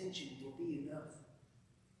and attention will be enough.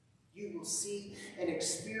 You will see and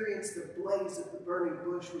experience the blaze of the burning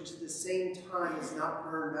bush, which at the same time is not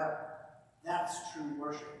burned up. That's true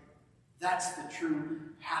worship. That's the true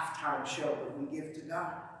halftime show that we give to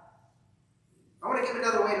God. I want to give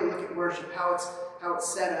another way to look at worship, how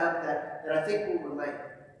it's set up that I think will relate.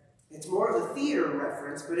 It's more of a theater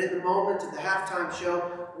reference, but in the moment of the halftime show,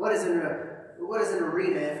 what is an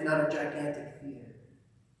arena if not a gigantic theater?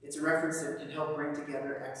 It's a reference that can help bring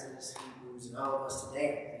together Exodus, Hebrews, and all of us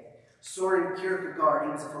today. Soren Kierkegaard,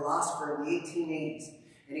 he was a philosopher in the 1880s,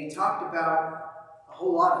 and he talked about a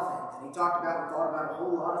whole lot of things. And he thought about a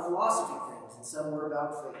whole lot of philosophy things, and some were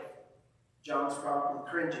about faith. John's probably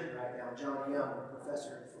cringing right now. John Young,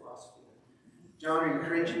 professor of philosophy. John, are you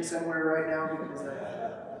cringing somewhere right now because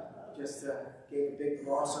I just gave a big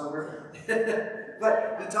gloss over?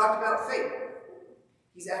 But he talked about faith.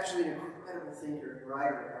 He's actually an incredible thinker and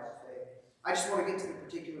writer about faith. I just want to get to the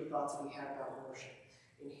particular thoughts that he had about worship.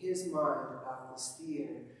 In his mind about this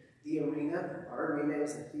theater, the arena, our arena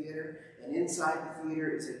is a theater, and inside the theater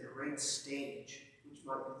is a great stage, which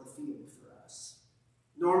might be the field for us.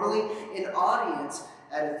 Normally, an audience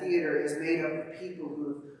at a theater is made up of people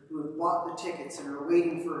who have bought the tickets and are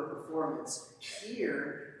waiting for a performance.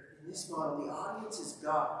 Here, in this model, the audience is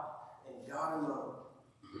God, and God alone.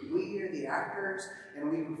 We are the actors,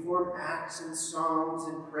 and we perform acts and songs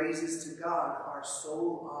and praises to God, our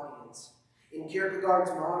sole audience. In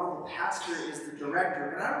Kierkegaard's model, the pastor is the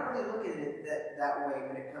director, but I don't really look at it that way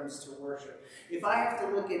when it comes to worship. If I have to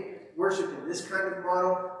look at worship in this kind of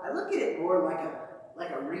model, I look at it more like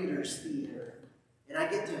a reader's theater. And I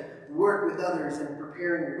get to work with others in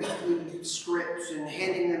preparing weekly scripts and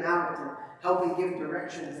handing them out and helping give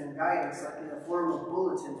directions and guidance, like in the form of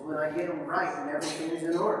bulletins when I get them right and everything's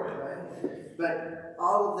in order, right? But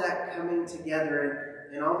all of that coming together,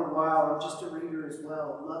 and all the while, I'm just a reader as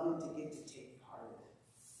well, loving to get to take part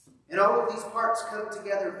in it. And all of these parts come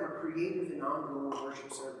together for creative and ongoing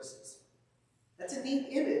worship services. That's a neat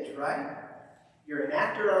image, right? You're an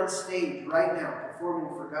actor on stage right now,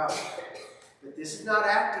 performing for God. But this is not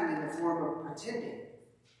acting in the form of pretending.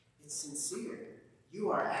 It's sincere.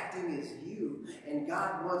 You are acting as you, and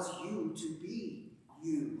God wants you to be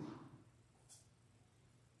you.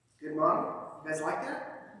 Good model? You guys like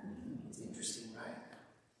that? It's interesting, right?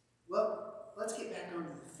 Well, let's get back onto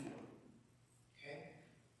the field. Okay?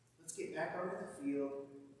 Let's get back onto the field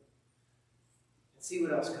and see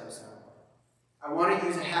what else comes out. I want to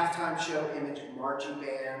use a halftime show image of marching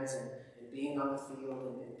bands and being on the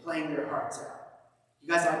field and playing their hearts out. You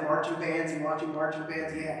guys like marching bands and watching marching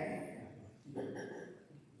bands? Yeah.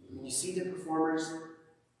 When you see the performers and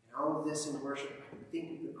all of this in worship,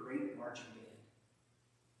 think of the great marching band.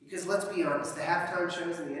 Because let's be honest, the halftime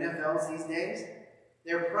shows in the NFLs these days,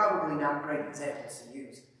 they're probably not great examples to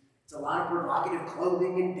use. It's a lot of provocative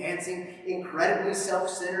clothing and dancing, incredibly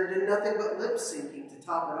self-centered, and nothing but lip syncing to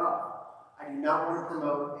top it off. I do not want to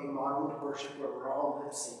promote a model of worship where we're all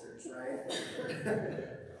lip syncers, right?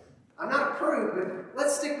 I'm not a prude, but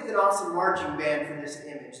let's stick with an awesome marching band for this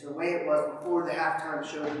image, the way it was before the halftime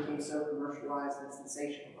show became so commercialized and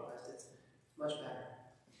sensationalized. It's much better.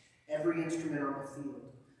 Every instrument on the field,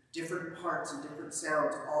 different parts and different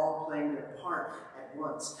sounds, all playing their part at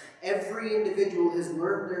once. Every individual has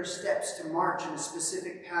learned their steps to march in a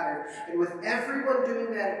specific pattern, and with everyone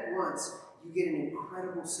doing that at once, you get an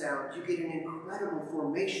incredible sound, you get an incredible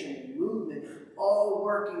formation and movement, all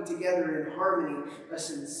working together in harmony, a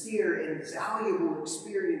sincere and valuable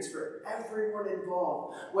experience for everyone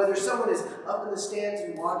involved, whether someone is up in the stands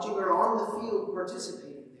and watching or on the field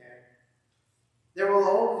participating there. There will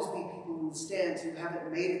always be people in the stands who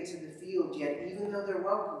haven't made it to the field yet, even though they're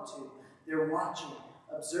welcome to. They're watching,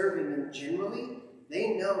 observing, and generally,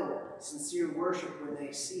 they know sincere worship when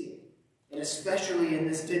they see it. And especially in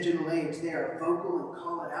this digital age, they are vocal and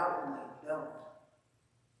call it out when they don't.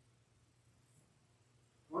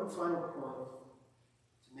 One final point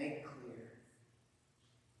to make clear,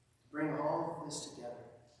 to bring all of this together,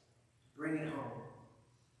 to bring it home.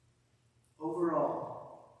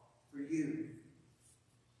 Overall, for you,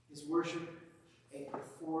 is worship a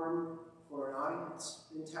perform for an audience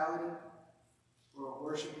mentality or a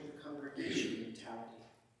worship with a congregation mentality?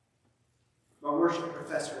 My worship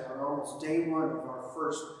professor on almost day one of our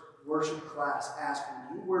first worship class asked,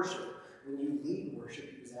 when you worship, when you lead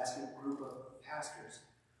worship, he was asking a group of pastors,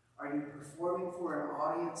 are you performing for an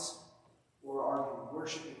audience or are you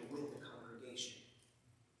worshiping with the congregation?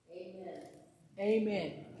 Amen.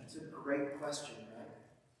 Amen. That's a great question, right?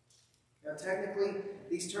 Now technically,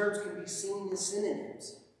 these terms can be seen as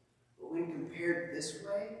synonyms, but when compared this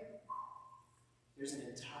way, there's an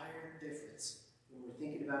entire difference when we're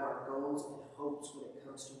thinking about our goals and hopes when it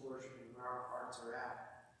comes to worship and where our hearts are at.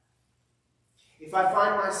 If I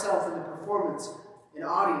find myself in the performance and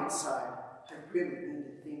audience side, I really need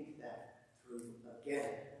to think that through again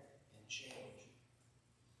and change.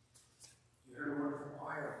 You heard a wonderful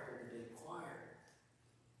choir up here today, choir.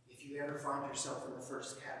 If you you ever find yourself in the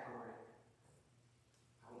first category,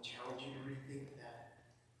 I would challenge you to rethink that.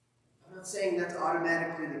 I'm not saying that's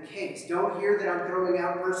automatically the case. Don't hear that I'm throwing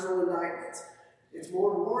out personal indictments. It's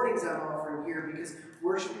more warnings I'm offering here, because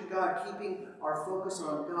worshiping God, keeping our focus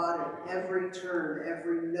on God at every turn,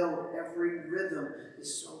 every note, every rhythm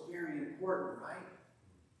is so very important, right?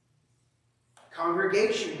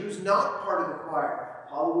 Congregation, who's not part of the choir.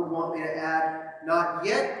 Paula would want me to add, not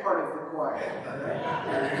yet part of the choir.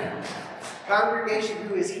 Congregation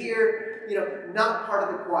who is here, not part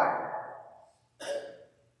of the choir. If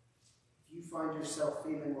you find yourself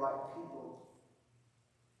feeling like people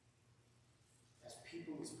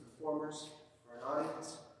as performers for an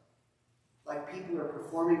audience, like people are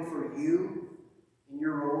performing for you, and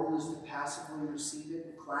your role is to passively receive it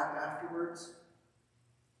and clap afterwards,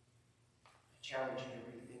 I challenge you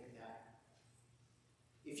to rethink that.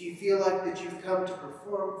 If you feel like that you've come to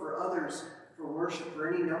perform for others for worship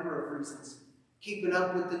for any number of reasons, keeping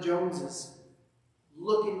up with the Joneses,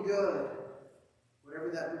 looking good,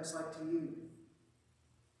 whatever that looks like to you,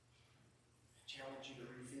 I challenge you to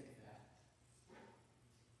rethink that.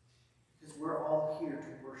 Because we're all here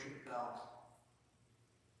to worship God.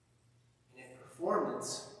 And if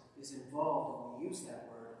performance is involved when we use that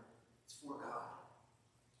word, it's for God.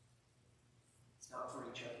 It's not for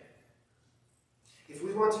each other. If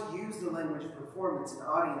we want to use the language of performance and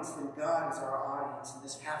audience, then God is our audience in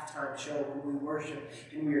this halftime show when we worship,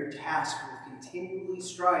 and we are tasked with continually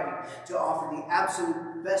striving to offer the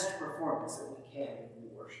absolute best performance that we can when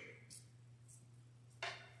we worship.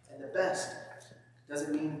 And the best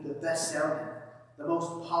doesn't mean the best sounding, the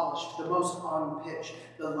most polished, the most on pitch,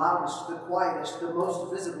 the loudest, the quietest, the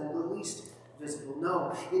most visible, the least visible.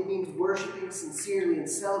 No, it means worshiping sincerely and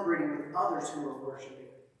celebrating with others who are worshiping.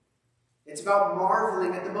 It's about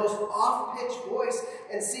marveling at the most off-pitch voice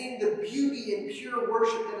and seeing the beauty and pure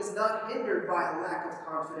worship that is not hindered by a lack of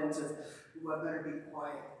confidence of, I better be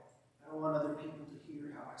quiet. I don't want other people to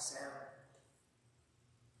hear how I sound.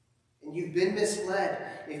 And you've been misled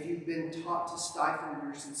if you've been taught to stifle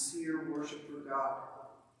your sincere worship for God,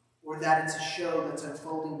 or that it's a show that's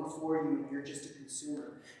unfolding before you and you're just a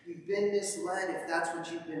consumer. You've been misled if that's what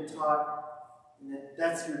you've been taught, and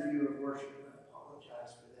that's your view of worship.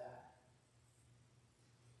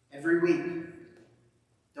 Every week,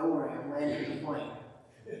 don't worry, I'm landing the plane.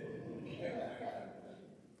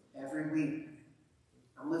 Every week,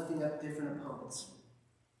 I'm lifting up different opponents.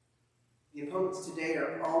 The opponents today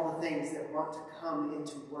are all the things that want to come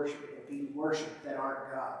into worship and be worship that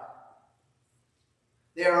aren't God.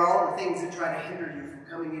 They are all the things that try to hinder you from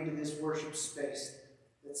coming into this worship space,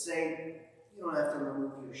 that say, you don't have to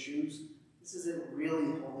remove your shoes. This isn't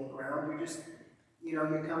really holy ground. You're just... you're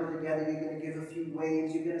coming together, you're going to give a few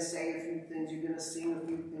waves, you're going to say a few things, you're going to sing a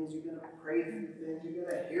few things, you're going to pray a few things, you're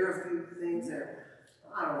going to hear a few things that are,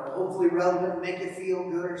 I don't know, hopefully relevant, make you feel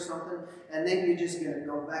good or something, and then you're just going to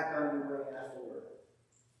go back on your way afterward.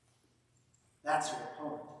 That's your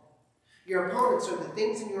opponent. Your opponents are the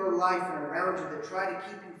things in your life and around you that try to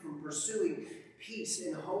keep you from pursuing peace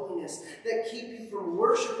and holiness, that keep you from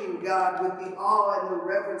worshiping God with the awe and the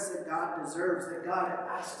reverence that God deserves, that God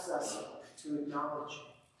asks us to acknowledge.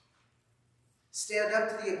 Stand up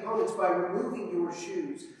to the opponents by removing your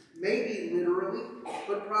shoes, maybe literally,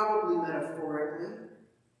 but probably metaphorically.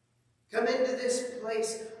 Come into this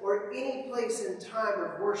place or any place in time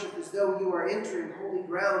of worship as though you are entering holy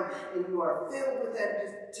ground and you are filled with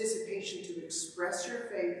anticipation to express your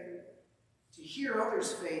faith, to hear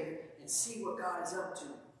others' faith, and see what God is up to.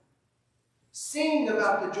 Sing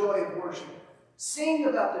about the joy of worship. Sing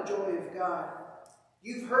about the joy of God.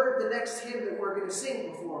 You've heard the next hymn that we're going to sing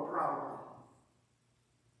before, probably.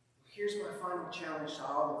 Here's my final challenge to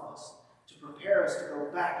all of us, to prepare us to go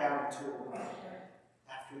back out into the world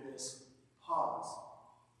after this pause,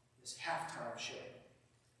 this halftime show.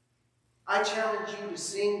 I challenge you to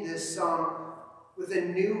sing this song with a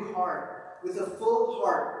new heart, with a full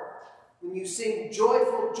heart. When you sing,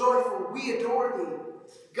 joyful, joyful, we adore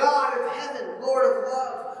thee. God of heaven, Lord of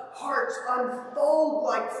love, hearts unfold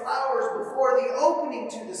like flowers before the opening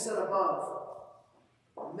to the sun above.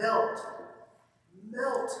 Melt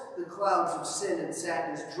the clouds of sin and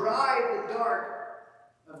sadness. Drive the dark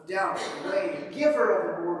of doubt away. Giver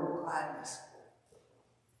of immortal gladness.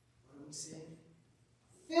 What do we sing?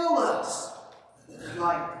 Fill us with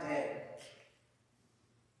light day.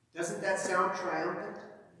 Doesn't that sound triumphant?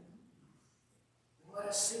 Let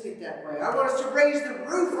us sing it that way. I want us to raise the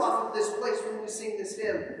roof off of this place when we sing this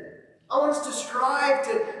hymn. I want us to strive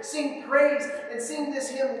to sing praise and sing this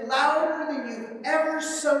hymn louder than you've ever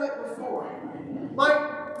sung it before.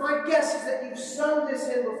 My guess is that you've sung this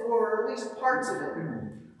hymn before, or at least parts of it.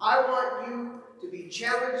 I want you to be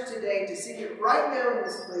challenged today to sing it right now in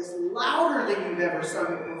this place louder than you've ever sung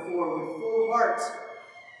it before with full hearts.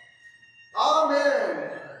 Amen.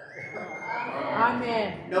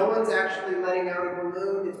 Amen. No one's actually letting out a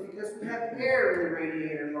balloon. It's because we have air in the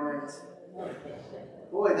radiator lines.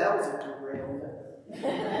 Boy, that was a derailment.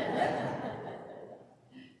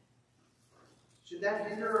 Should that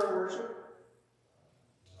hinder our worship?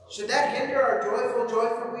 Should that hinder our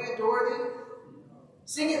joyful, we adore thee?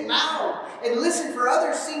 Sing it loud and listen for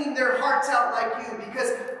others singing their hearts out like you,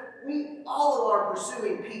 because we all are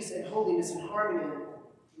pursuing peace and holiness and harmony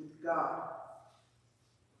with God.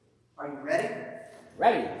 Are you ready?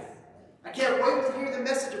 Ready. I can't wait to hear the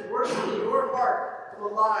message of worship in your heart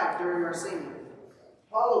come alive during our singing.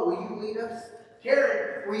 Paula, will you lead us?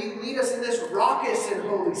 Karen, will you lead us in this raucous and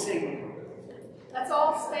holy singing? Let's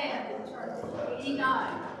all stand and turn to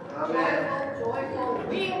 89. Amen. Joyful,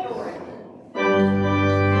 we adore him.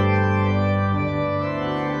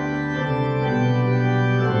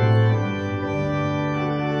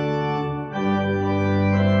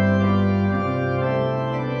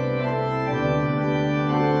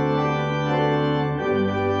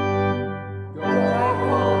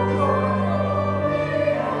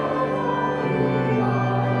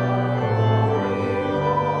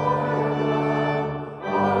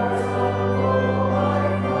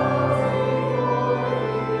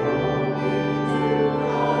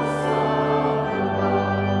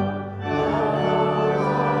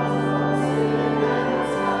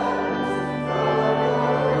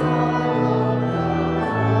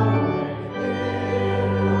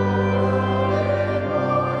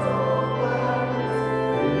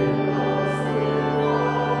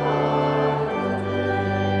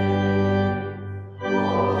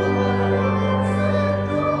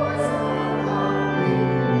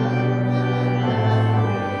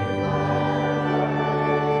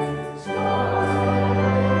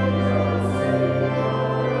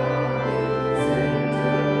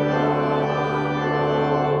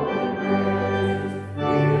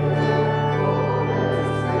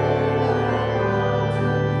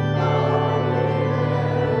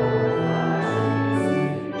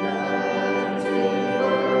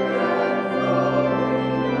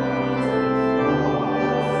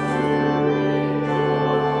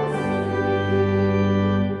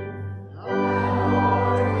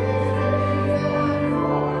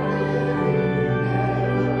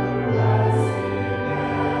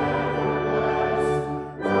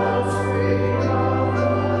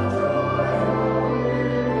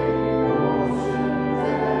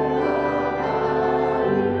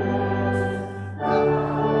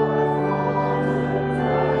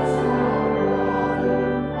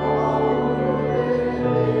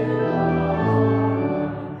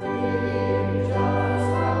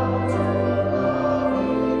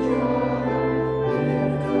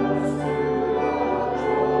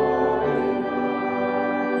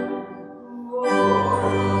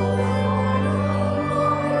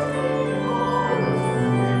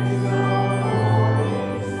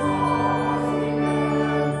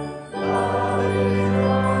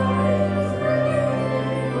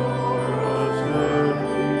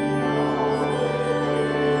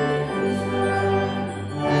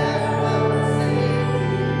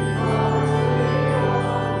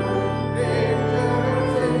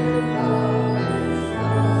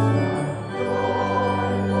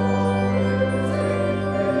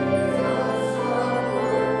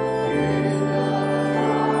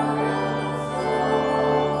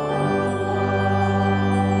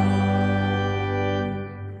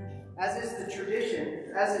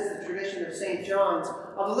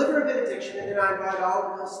 I'll deliver a benediction, and then I invite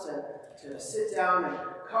all of us to sit down and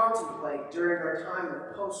contemplate during our time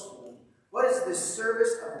of post-worship. What is this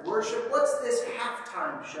service of worship? What's this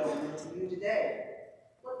halftime show meant to you today?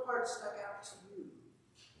 What part stuck out to you?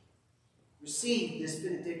 Receive this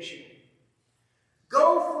benediction.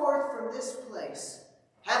 Go forth from this place,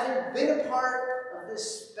 having been a part of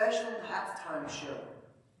this special halftime show.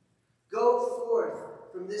 Go forth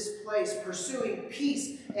from this place, pursuing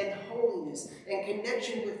peace and holiness and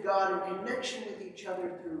connection with God and connection with each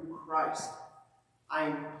other through Christ. I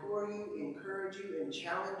implore you, encourage you, and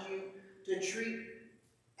challenge you to treat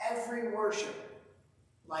every worship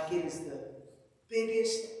like it is the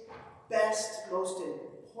biggest, best, most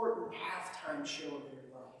important halftime show of your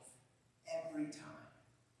life. Every time.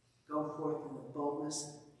 Go forth in the boldness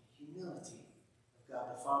and humility of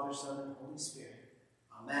God the Father, Son, and Holy Spirit.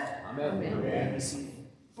 Amen. Amen. Amen. Be seated.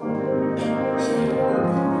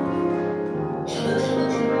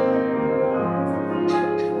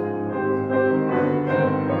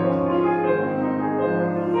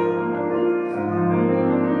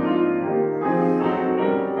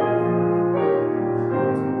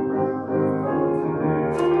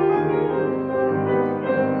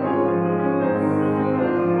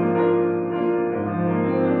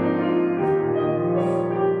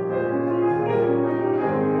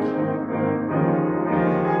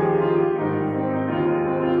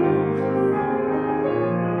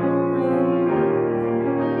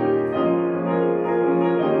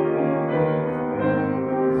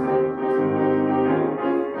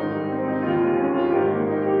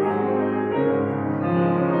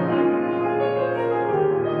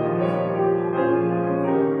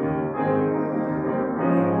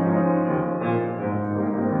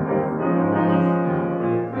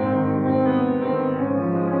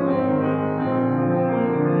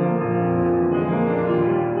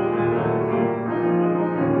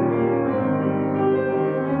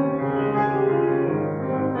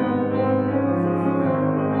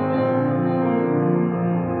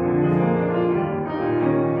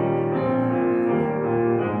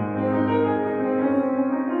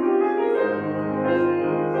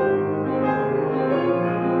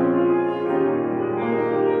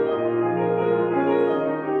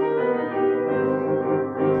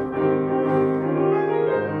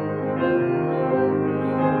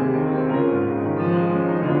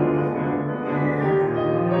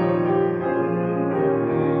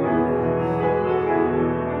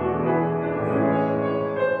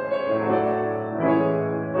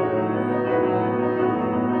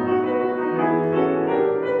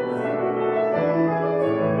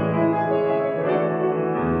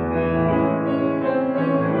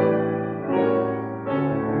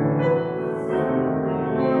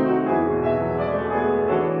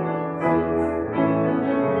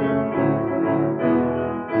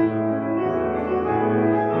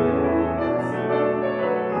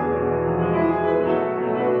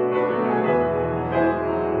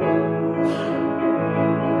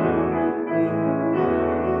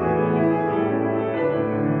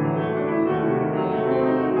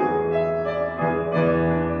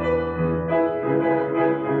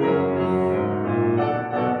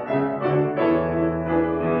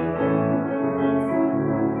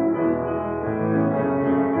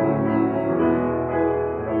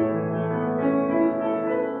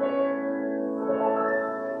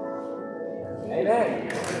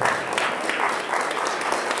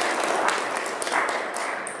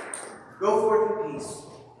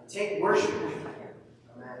 take worship with